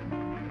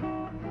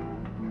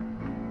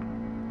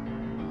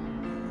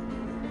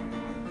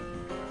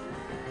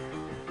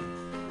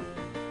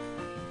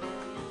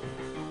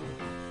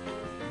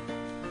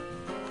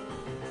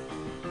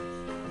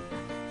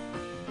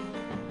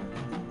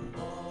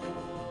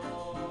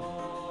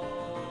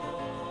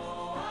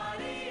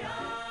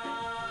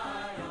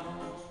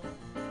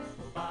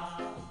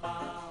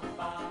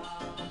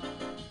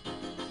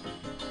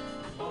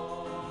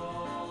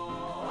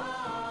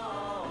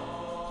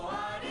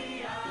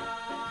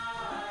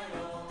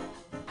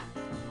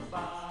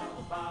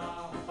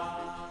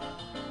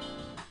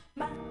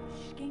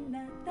 Mas quem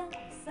nada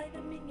sai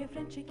da minha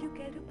frente que eu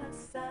quero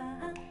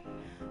passar,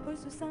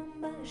 pois o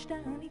samba está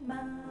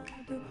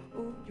animado,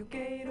 o que eu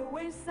quero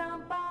é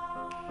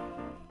samba.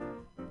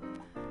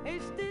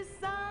 Este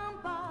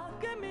samba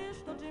que é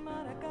misto de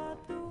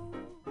maracatu,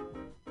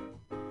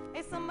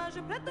 é samba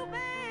de preto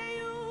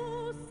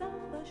veio,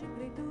 samba de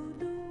preto.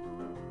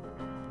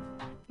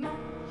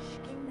 Mas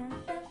quem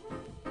nada,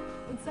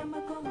 um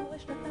samba como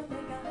este tão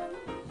legal,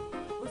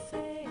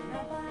 você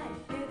não vai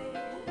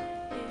querer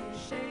que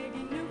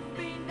chegue no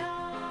final.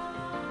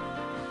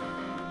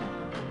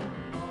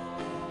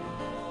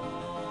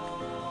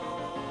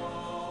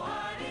 Oh,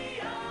 ari,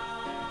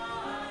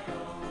 ai,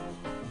 oh,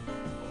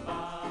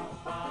 ba,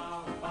 ba,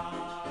 ba.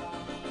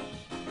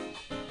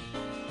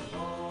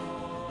 Oh,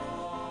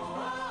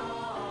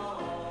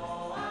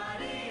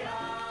 ari,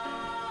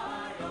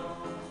 ai,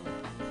 oh,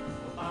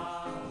 ba,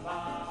 ba,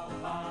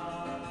 ba.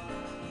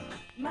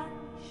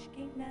 Mas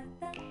quem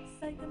nada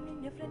sai da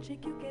minha frente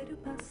que eu quero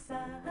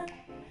passar,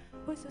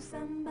 pois o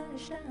samba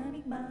está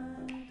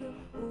animado,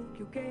 o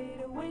que eu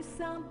quero é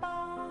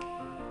samba.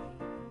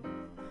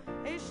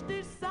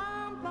 Este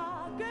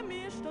samba que é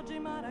misto de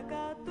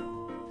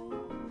maracatu,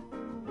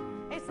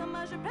 é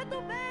samba de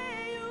preto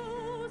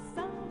veio,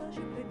 samba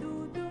de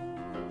preto.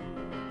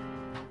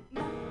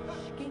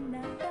 Mas quem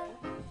nada,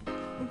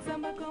 um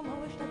samba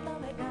como este tão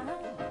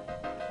legal,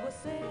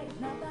 você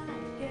não vai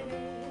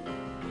querer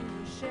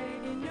que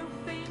chegue no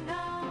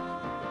final.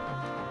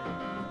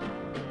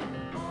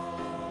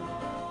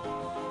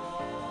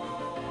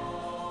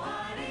 Oh,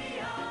 ari,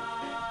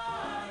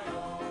 ai,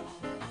 oh,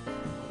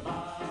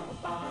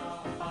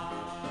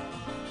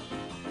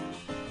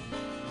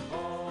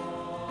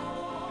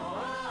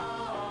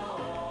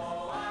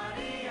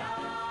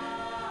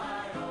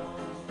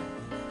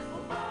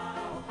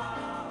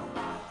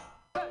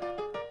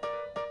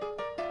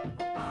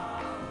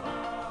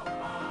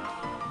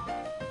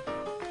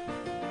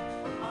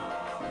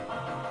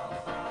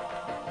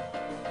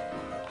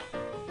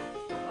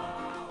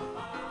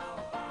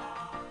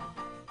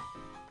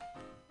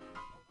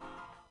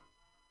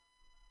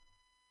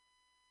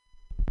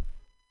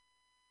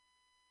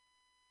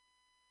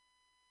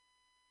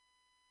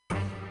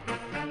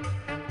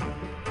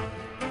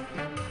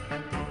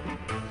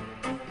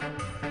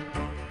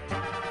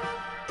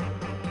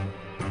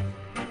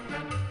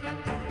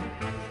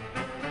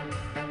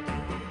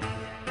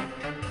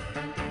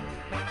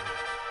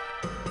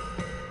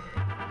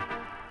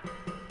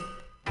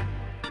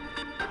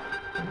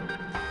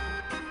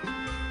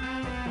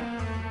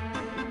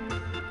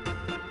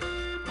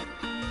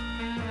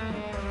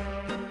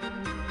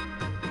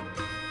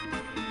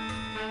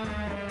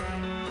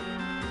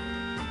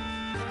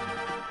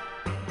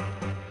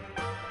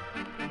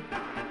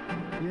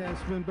 Yeah,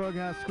 it's been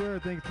Bughouse Square.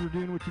 Thanks for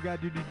doing what you got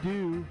to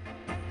do.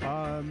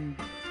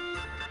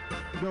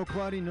 No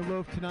Claudia, no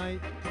loaf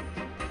tonight.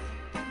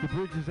 The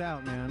bridge is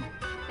out, man.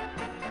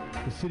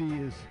 The city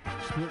is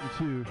split in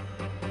two.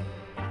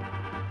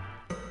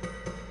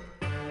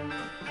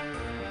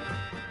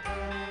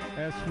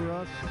 As for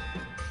us,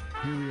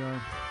 here we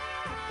are.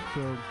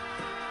 So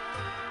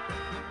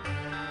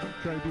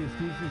try to be as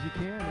decent as you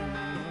can,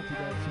 and if you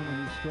got someone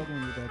who's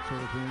struggling with that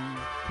sort of thing,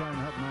 try and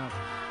help them out.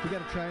 We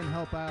got to try and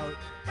help out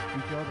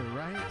each other,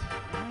 right?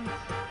 Right.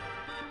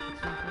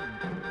 It's so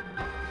important.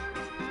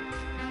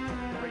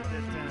 Write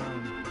this down.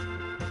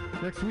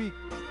 Next week.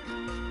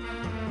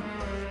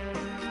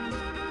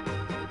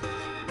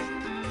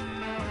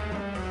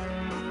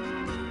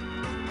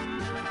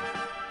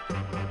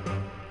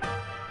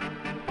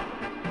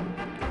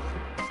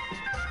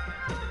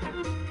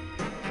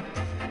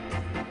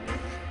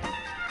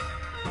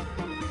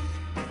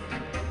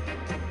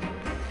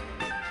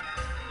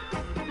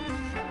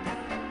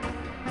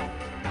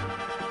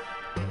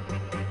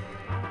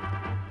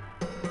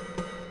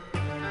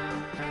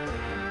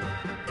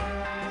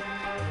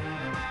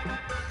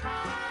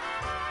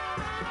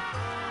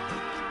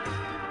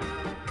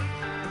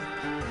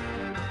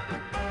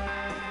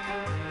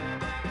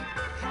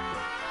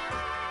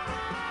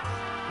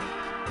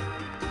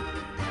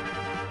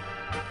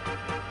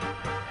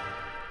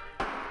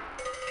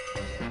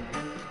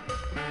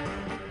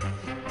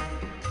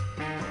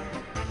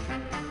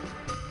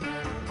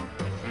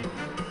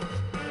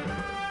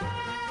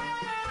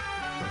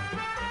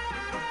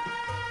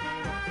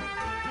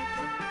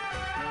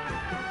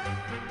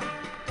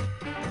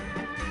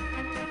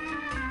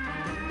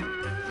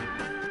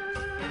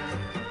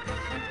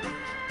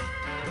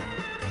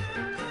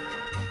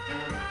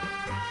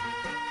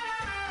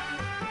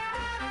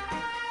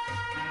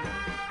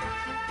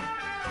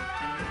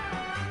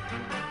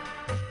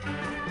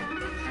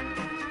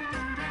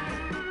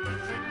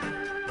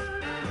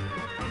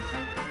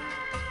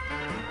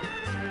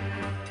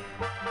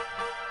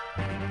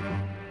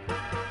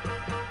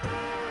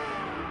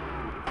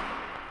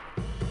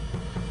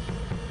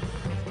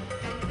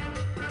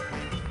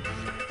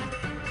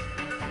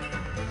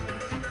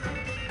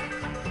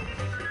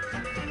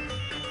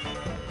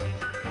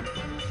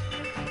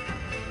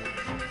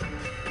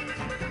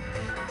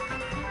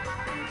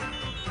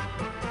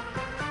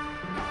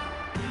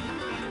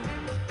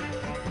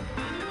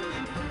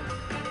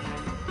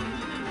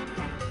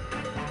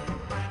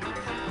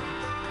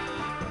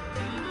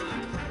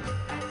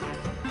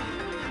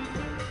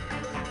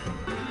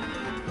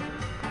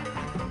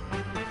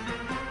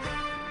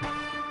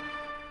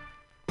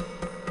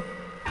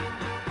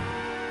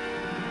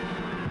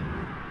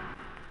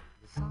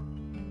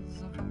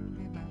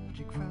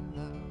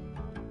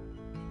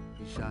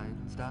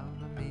 Shines down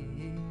on me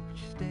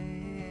each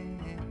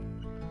day.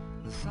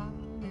 The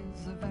sun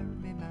is a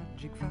very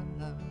magic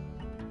fellow.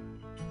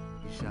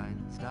 He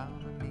shines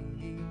down on me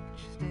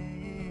each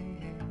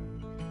day.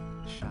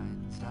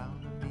 Shines down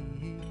on me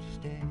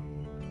each day.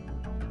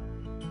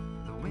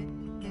 The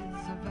wind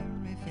is a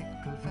very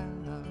fickle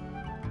fellow.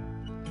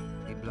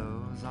 He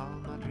blows all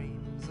my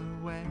dreams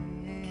away.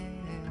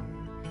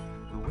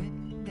 The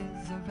wind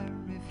is a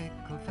very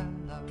fickle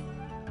fellow,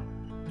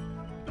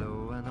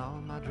 blowing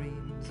all my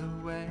dreams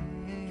away,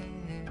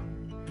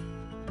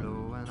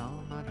 blowing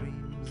all my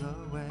dreams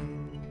away.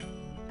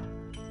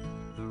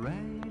 The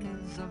rain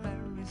is a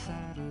very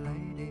sad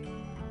lady,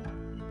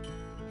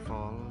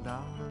 fall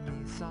down on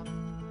me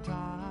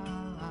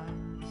sometimes.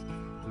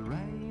 The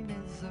rain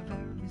is a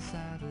very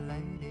sad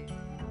lady,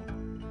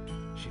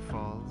 she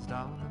falls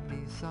down on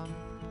me sometimes,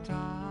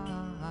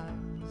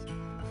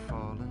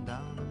 falling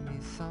down on me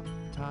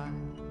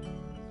sometimes.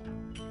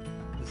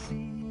 The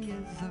sea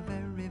is a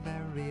very,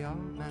 very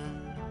old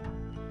man,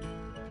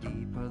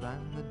 deeper than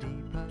the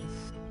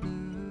deepest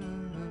blue.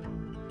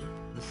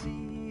 The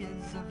sea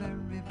is a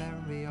very,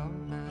 very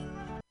old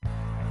man.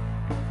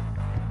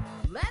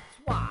 Let's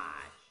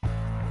watch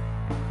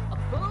a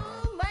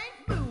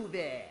full-length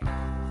movie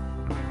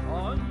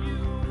on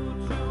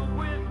YouTube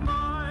with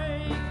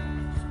Mike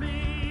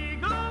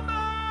Spiegelman.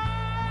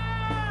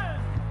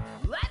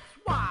 Let's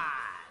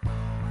watch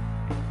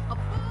a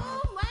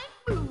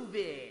full-length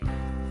movie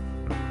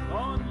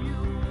on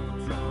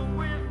YouTube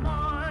with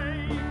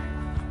Mike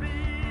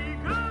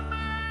Spiegelman.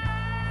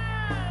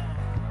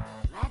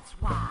 Let's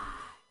watch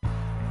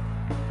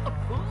a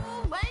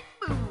full-length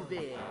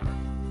movie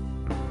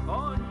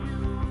on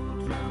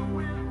YouTube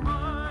with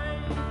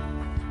Mike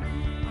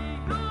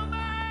Spiegelman.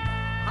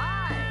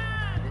 Hi,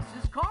 this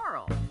is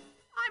Carl.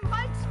 I'm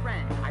Mike's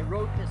friend. I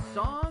wrote this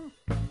song.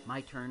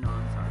 My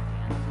turn-ons are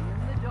dancing in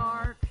the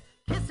dark,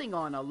 kissing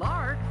on a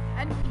lark,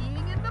 and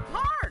peeing in the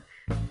park.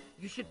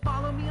 You should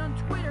follow me on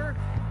Twitter.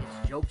 It's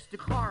Jokes to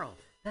Carl.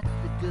 That's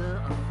the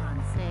duh of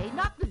Francais,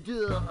 not the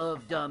duh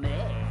of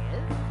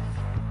dumbass.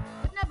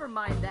 But never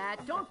mind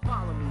that. Don't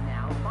follow me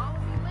now. Follow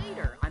me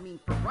later. I mean,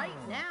 for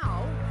right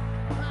now,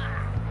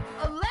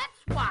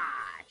 let's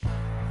watch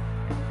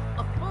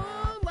a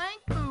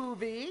full-length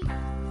movie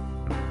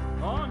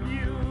on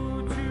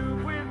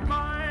YouTube with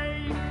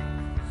Mike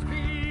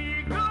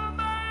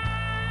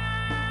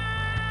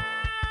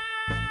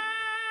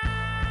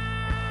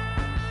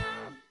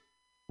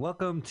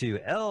Welcome to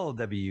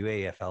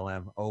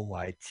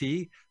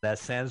LWAFLMOYT. That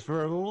stands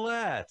for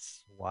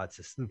Let's Watch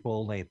a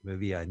Full-Length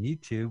Movie on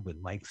YouTube with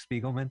Mike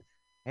Spiegelman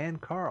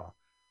and Carl.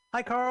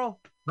 Hi, Carl.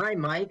 Hi,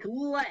 Mike.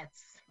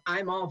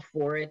 I'm all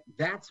for it.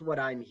 That's what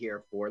I'm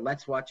here for.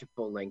 Let's watch a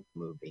full-length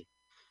movie.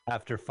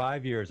 After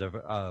 5 years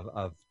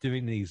of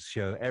doing these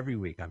shows every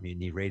week on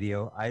Mutiny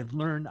Radio, I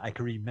learned I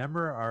could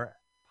remember our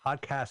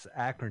podcast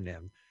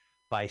acronym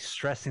by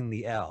stressing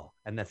the L.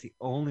 And that's the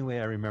only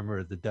way I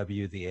remember the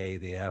W, the A,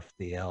 the F,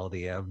 the L,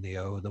 the M, the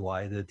O, the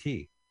Y, the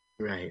T.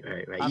 Right.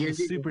 I'm a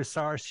super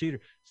star shooter,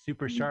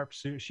 super sharp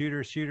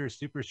shooter,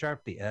 super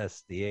sharp, the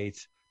S, the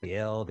H, the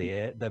L,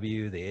 the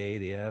W, the A,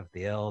 the F,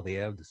 the L, the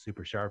M, the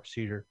super sharp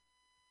shooter.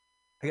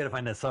 I got to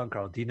find that song,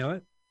 Carl. Do you know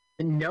it?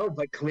 No,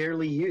 but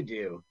clearly you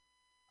do.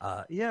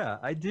 Yeah,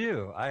 I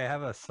do. I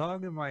have a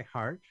song in my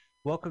heart.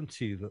 Welcome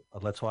to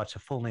Let's Watch a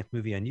Full-Length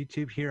Movie on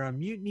YouTube here on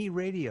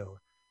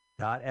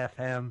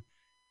MutinyRadio.fm,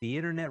 the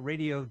internet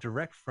radio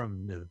direct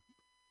from the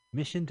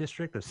Mission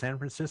District of San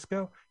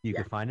Francisco. You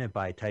can find it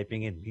by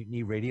typing in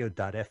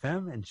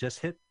MutinyRadio.fm and just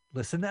hit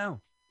listen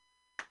now.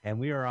 And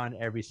we are on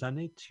every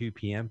Sunday, 2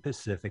 p.m.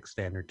 Pacific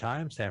Standard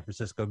Time, San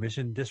Francisco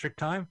Mission District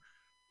Time,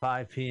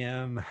 5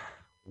 p.m.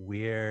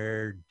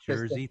 Weird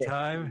Jersey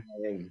time.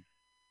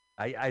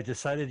 I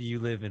decided you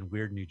live in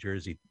Weird New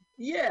Jersey.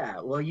 Yeah,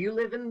 well, you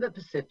live in the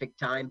Pacific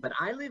time, but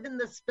I live in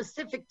the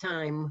specific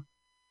time.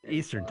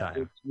 Eastern time.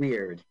 It's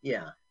weird,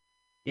 yeah.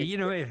 You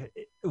know,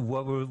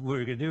 what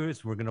we're going to do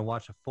is we're going to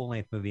watch a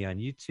full-length movie on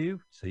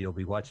YouTube. So you'll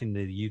be watching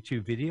the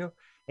YouTube video,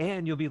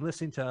 and you'll be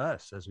listening to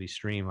us as we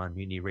stream on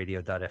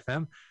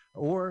MutinyRadio.fm.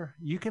 Or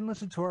you can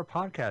listen to our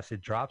podcast.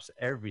 It drops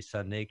every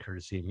Sunday,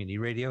 courtesy of Mutiny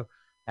Radio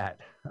at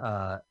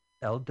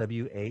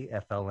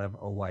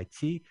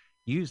LWAFLMOYT.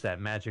 Use that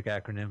magic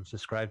acronym.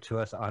 Subscribe to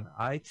us on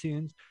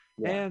iTunes.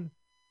 And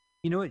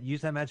you know what?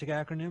 Use that magic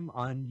acronym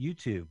on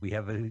YouTube. We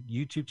have a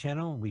YouTube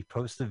channel, and we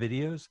post the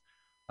videos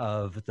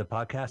of the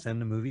podcast, and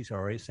the movies are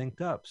already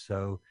synced up.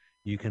 So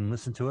you can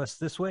listen to us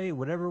this way,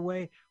 whatever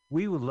way.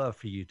 We would love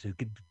for you to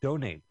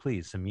donate,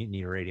 please, to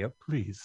Mutiny Radio, please.